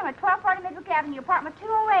my father I'm at 1240 Midbrook Avenue, apartment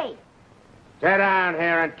 208. Sit down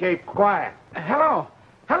here and keep quiet. Hello.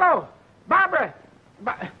 Hello. Barbara.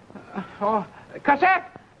 Cosette.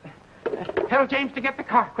 Tell James to get the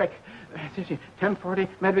car, quick. 1040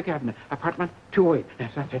 Medwick Avenue, apartment 208.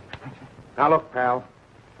 Yes, that's it. Now, look, pal.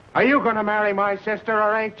 Are you going to marry my sister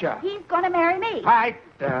or ain't you? He's going to marry me. Pipe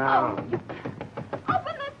down.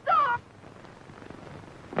 Open this door.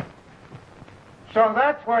 So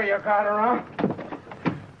that's where you got her,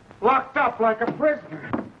 huh? Locked up like a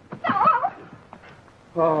prisoner. No.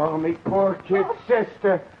 Oh, me poor kid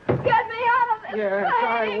sister. Get me out of this Yes,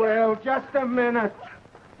 I will. Just a minute.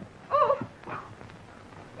 Oh.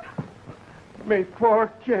 Me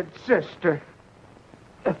poor kid sister.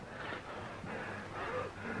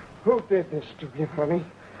 Who did this to you, honey?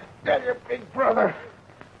 Tell your big brother.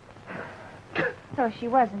 So she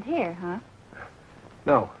wasn't here, huh?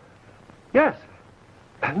 No. Yes.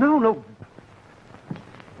 No.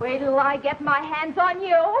 Wait till I get my hands on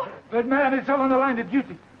you. That man is all on the line of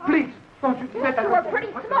duty. Please, don't you let that... You were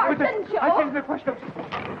pretty smart, didn't you? I think the question...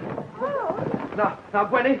 Now,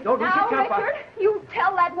 Gwenny, don't lose Now, your temper. Richard, you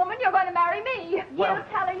tell that woman you're going to marry me. Well- You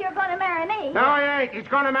tell her you're going to marry me. No, he ain't. He's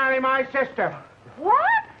going to marry my sister. What?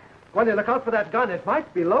 Gwenny, look out for that gun. It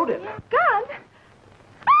might be loaded. Gun?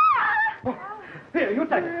 Here, you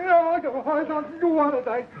take it. No, I don't want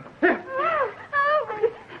it. Here.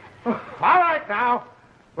 All right, now.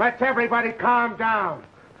 Let's everybody calm down.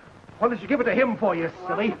 What did you give it to him for, you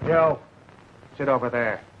silly? You, sit over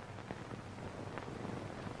there.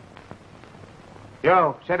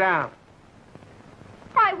 You, sit down.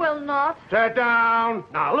 I will not. Sit down.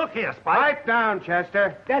 Now, look here, Spike. Pipe down,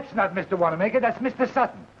 Chester. That's not Mr. Wannamaker. That's Mr.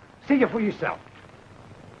 Sutton. See you for yourself.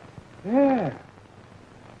 Yeah.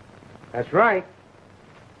 That's right.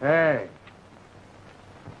 Hey.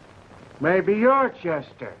 Maybe you're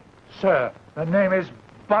Chester. Sir, the name is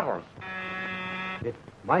Bottles. It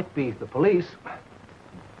might be the police.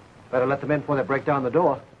 Better let them in before they break down the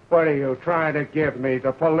door. What are you trying to give me,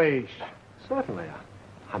 the police? Certainly.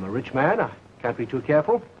 I'm a rich man. I can't be too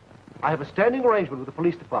careful. I have a standing arrangement with the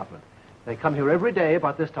police department. They come here every day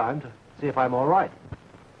about this time to see if I'm all right.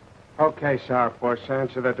 Okay, Sourpuss,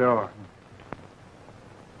 answer the door.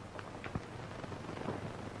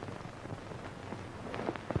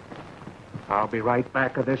 I'll be right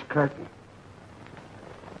back of this curtain.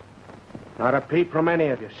 Not a peep from any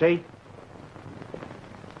of you, see?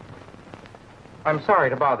 I'm sorry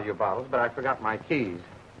to bother you, Bottles, but I forgot my keys.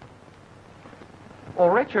 Oh,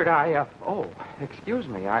 Richard, excuse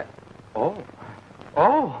me, hello,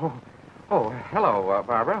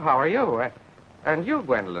 Barbara, how are you? And you,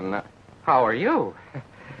 Gwendolyn, how are you?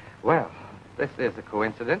 Well, this is a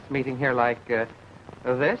coincidence, meeting here like this,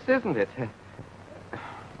 isn't it?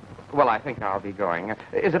 Well, I think I'll be going.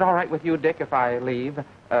 Is it all right with you, Dick, if I leave?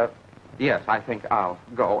 Yes, I think I'll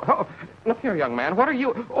go. Oh, look here, young man, what are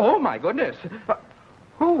you... Oh, my goodness.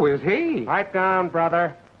 Who is he? Pipe down,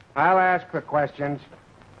 brother. I'll ask the questions.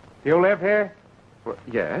 You live here? Well,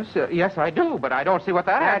 yes, yes, I do, but I don't see what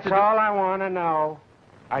that has That's to do... all I want to know.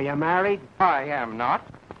 Are you married? I am not.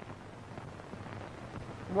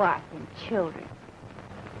 Wife and children.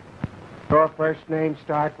 Your first name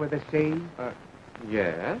start with a C?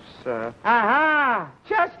 Yes, Aha!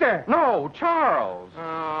 Chester! No, Charles.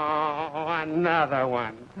 Oh, another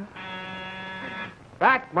one.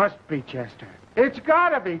 That must be Chester. It's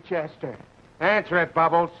gotta be Chester. Answer it,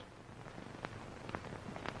 Bubbles.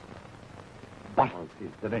 Bottles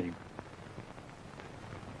is the name.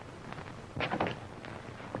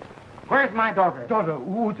 Where's my daughter? Daughter,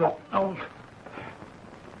 who's that?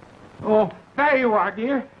 Oh, there you are,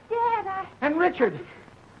 dear. Dad, And Richard.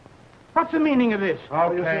 What's the meaning of this?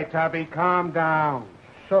 Okay, Tubby, calm down.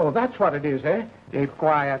 So that's what it is, eh? Keep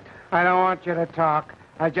quiet. I don't want you to talk.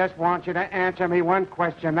 I just want you to answer me one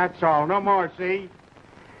question, that's all. No more, see?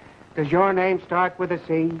 Does your name start with a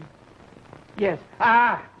C? Yes.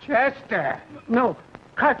 Ah, Chester. No,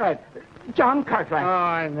 Cartwright. John Cartwright. Oh,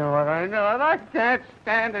 I know it. I can't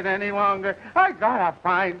stand it any longer. I gotta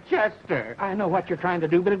find Chester. I know what you're trying to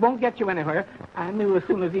do, but it won't get you anywhere. I knew as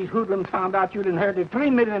soon as these hoodlums found out you'd inherited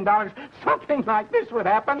 $3 million, something like this would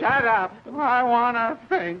happen. Shut up. I wanna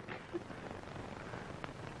think.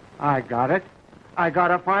 I got it. I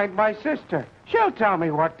gotta find my sister. She'll tell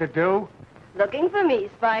me what to do. Looking for me,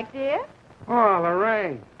 Spike, dear? Oh,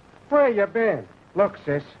 Lorraine, where you been? Look,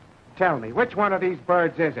 sis, tell me, which one of these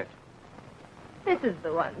birds is it? This is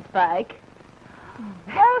the one, Spike.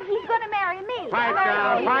 Oh, he's going to marry me.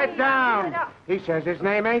 Pipe down. He says his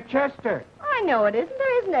name ain't Chester. I know it isn't.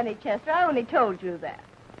 There isn't any Chester. I only told you that.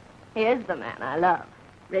 Here's the man I love,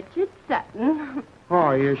 Richard Sutton.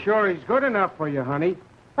 Oh, you sure he's good enough for you, honey?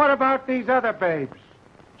 What about these other babes?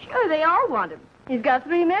 Sure, they all want him. He's got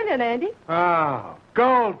 $3 million, ain't he? Oh,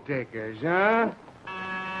 gold diggers, huh?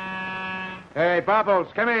 Hey, Bubbles,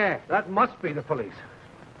 come here. That must be the police.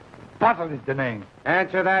 Bottle is the name.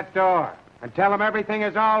 Answer that door and tell them everything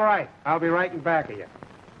is all right. I'll be right in back of you.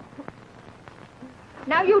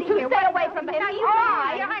 Now you two stay away from him. You're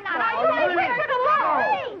not. Now you leave Richard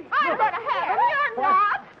alone. I'm going to have him. You're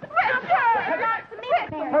not. Richard!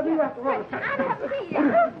 Hurry up,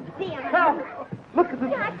 Look at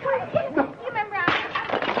this. You remember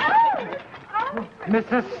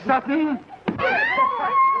Mrs. Sutton?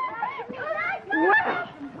 Well,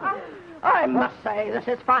 I must say this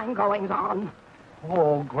is fine goings on.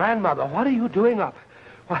 Oh, Grandmother, what are you doing up?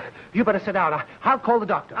 Why, you better sit down. I'll call the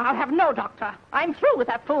doctor. I'll have no doctor. I'm through with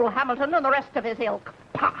that fool Hamilton and the rest of his ilk.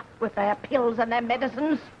 Pah, with their pills and their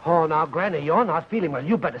medicines. Oh, now, Granny, you're not feeling well.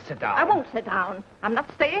 You better sit down. I won't sit down. I'm not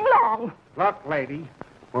staying long. Look, lady,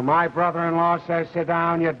 when my brother-in-law says sit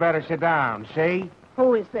down, you'd better sit down, see?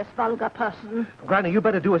 Who is this vulgar person? Granny, you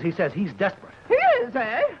better do as he says. He's desperate. He is,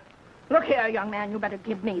 eh? Look here, young man, you better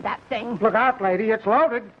give me that thing. Look out, lady, it's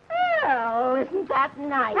loaded. Well, isn't that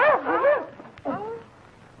nice?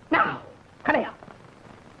 Now, come here.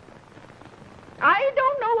 I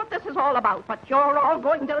don't know what this is all about, but you're all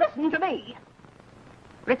going to listen to me.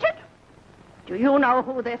 Richard, do you know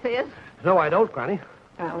who this is? No, I don't, Granny.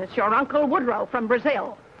 Well, it's your Uncle Woodrow from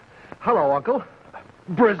Brazil. Hello, Uncle.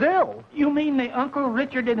 Brazil? You mean the Uncle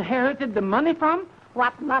Richard inherited the money from?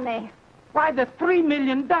 What money? Why, the $3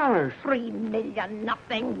 million. $3 million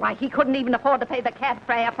nothing. Why, he couldn't even afford to pay the cab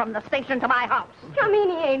fare from the station to my house. You mean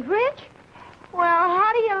he ain't rich? Well,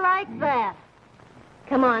 how do you like that?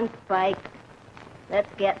 Come on, Spike. Let's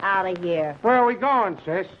get out of here. Where are we going,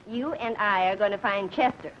 sis? You and I are going to find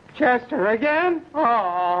Chester. Chester again?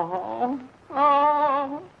 Oh.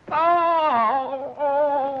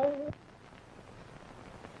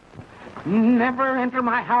 Never enter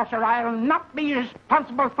my house or I'll not be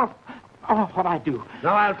responsible for what I do.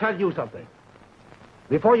 Now, I'll tell you something.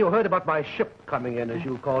 Before you heard about my ship coming in, as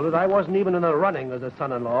you called it, I wasn't even in the running as a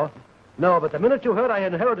son-in-law. No, but the minute you heard I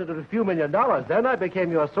inherited a few $1 million, then I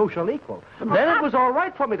became your social equal. Then it was all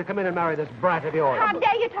right for me to come in and marry this brat of yours. How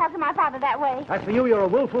dare you talk to my father that way? As for you, you're a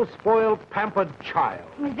willful, spoiled, pampered child.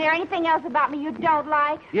 Is there anything else about me you don't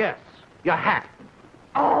like? Yes, your hat.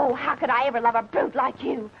 Oh, how could I ever love a brute like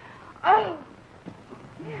you? Oh.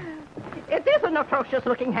 It is an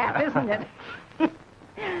atrocious-looking hat, isn't it?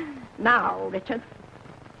 Now, Richard,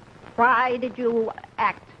 why did you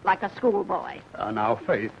act like a schoolboy? Now,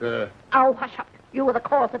 Faith, Oh, hush up. You were the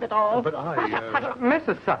cause of it all. But I, Hush up.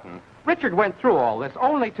 Mrs. Sutton, Richard went through all this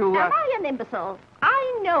only to... Am I an imbecile?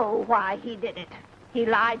 I know why he did it. He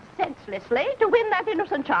lied senselessly to win that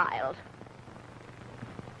innocent child.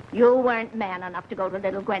 You weren't man enough to go to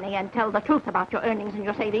little Gwenny and tell the truth about your earnings and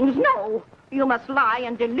your savings. No. You must lie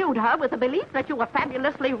and delude her with the belief that you were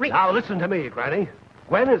fabulously rich. Now, listen to me, Granny.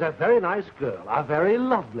 Gwen is a very nice girl, a very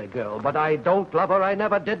lovely girl, but I don't love her, I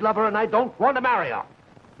never did love her, and I don't want to marry her.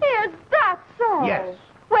 Is that so? Yes.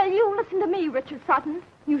 Well, you listen to me, Richard Sutton.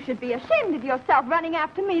 You should be ashamed of yourself running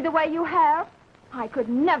after me the way you have. I could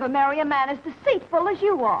never marry a man as deceitful as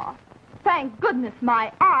you are. Thank goodness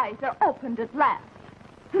my eyes are opened at last.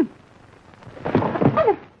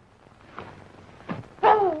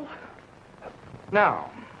 Oh.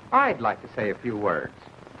 Now, I'd like to say a few words.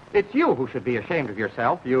 It's you who should be ashamed of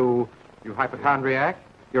yourself, you hypochondriac.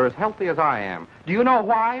 You're as healthy as I am. Do you know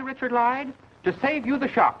why Richard lied? to save you the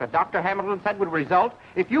shock that Dr. Hamilton said would result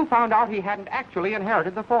if you found out he hadn't actually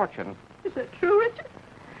inherited the fortune. Is it true, Richard?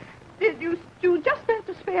 Did you just have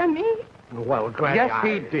to spare me? Well, Granny, Yes,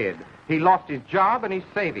 he did. He lost his job and his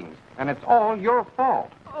savings, and it's all your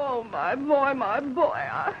fault. Oh, my boy, my boy.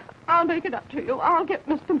 I'll make it up to you. I'll get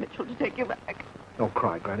Mr. Mitchell to take you back. Don't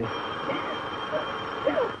cry, Granny.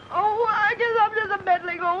 Oh, I guess I'm just a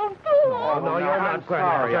meddling old fool. Oh, no, you're not, Granny.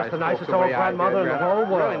 Sorry, Just I the spoke nicest the old way I grandmother in did, the whole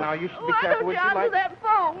world. Really, now, you should be Why careful don't what you you answer like. that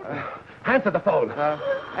phone? Answer the phone.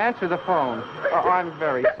 Answer the phone. Oh, I'm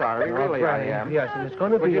very sorry. Really, Granny, I am. Yes, and it's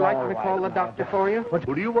going to be Would you like all me to right. call the doctor for you?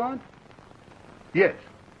 Who do you want? Yes.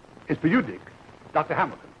 It's for you, Dick. Dr.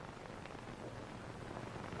 Hamilton.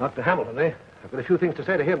 Dr. Hamilton, eh? I've got a few things to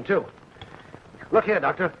say to him, too. Look here,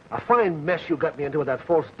 Doctor. A fine mess you got me into with that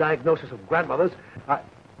false diagnosis of grandmother's. But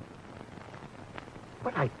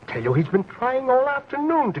I tell you, he's been trying all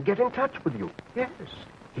afternoon to get in touch with you. Yes.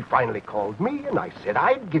 He finally called me, and I said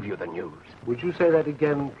I'd give you the news. Would you say that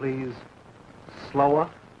again, please? Slower?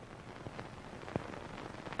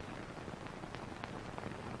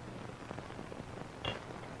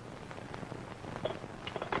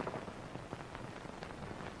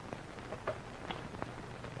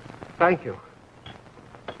 Thank you.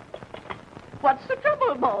 What's the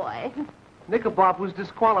trouble, boy? Knickerbob was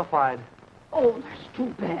disqualified. Oh, that's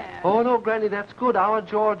too bad. Oh, no, Granny, that's good. Our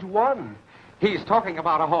George won. He's talking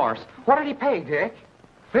about a horse. What did he pay, Dick?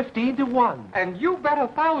 15 to 1. And you bet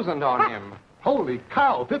 1,000 on him. Holy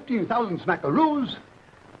cow, 15,000 smackaroos.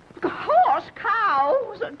 Horse,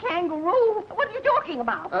 cows, a kangaroo. What are you talking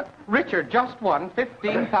about? Richard just won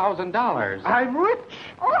 $15,000. I'm rich.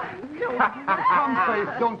 Oh, Come, Faith,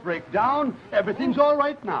 don't break down. Everything's all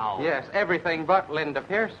right now. Yes, everything but Linda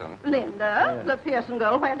Pearson. Linda, the Pearson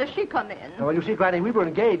girl, where does she come in? Well, you see, Granny, we were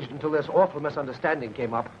engaged until this awful misunderstanding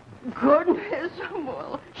came up. Goodness.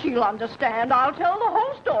 Well, she'll understand. I'll tell the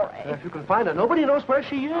whole story. If you can find her, nobody knows where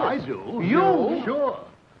she is. I do. You? Sure.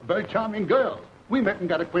 A very charming girl. We met and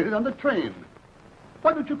got acquainted on the train.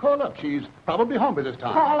 Why don't you call up? She's probably home by this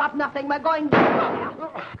time. Call up nothing. We're going down.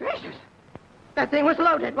 Gracious. That thing was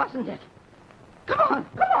loaded, wasn't it? Come on,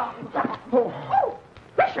 come on. Oh,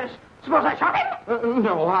 gracious. Suppose I shot him?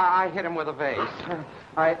 No, I hit him with a vase.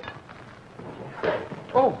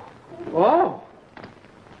 Oh.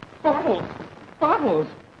 Bottles.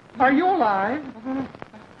 Are you alive?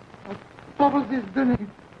 Bubbles is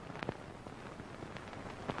doing.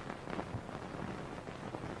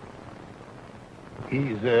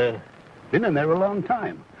 He's been in there a long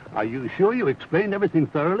time. Are you sure you explained everything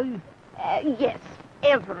thoroughly? Yes,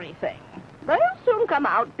 everything. They'll soon come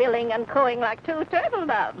out billing and cooing like two turtle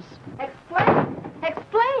doves. Explain?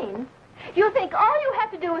 Explain? You think all you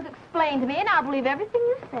have to do is explain to me, and I'll believe everything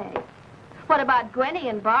you say. What about Gwenny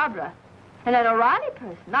and Barbara? And that O'Reilly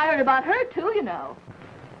person. I heard about her, too, you know.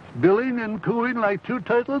 Billing and cooing like two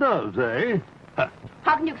turtle doves, eh?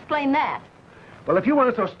 How can you explain that? Well, if you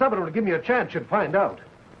weren't so stubborn to give me a chance, you'd find out.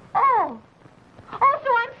 Oh, so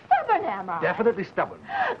I'm stubborn, am I? Definitely stubborn.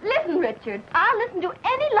 Listen, Richard, I'll listen to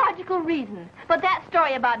any logical reason. But that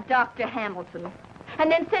story about Dr. Hamilton,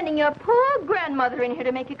 and then sending your poor grandmother in here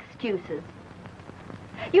to make excuses.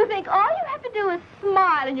 You think all you have to do is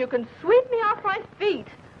smile and you can sweep me off my feet.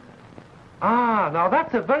 Ah, now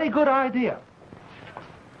that's a very good idea.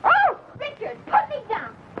 Oh, Richard, put me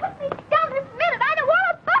down. Put me down this minute. I don't want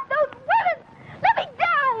to pop those women. Let me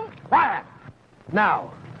down. Quiet!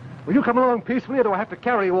 Now, will you come along peacefully, or do I have to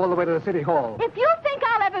carry you all the way to the city hall? If you think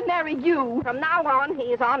I'll ever marry you... From now on,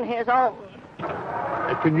 he's on his own.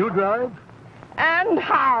 Can you drive? And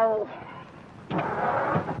how?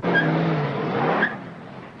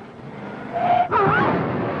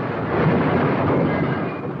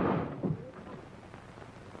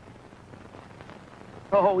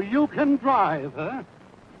 Oh, you can drive, huh?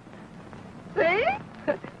 See?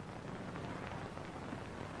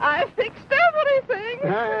 I fixed everything.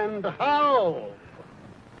 And how?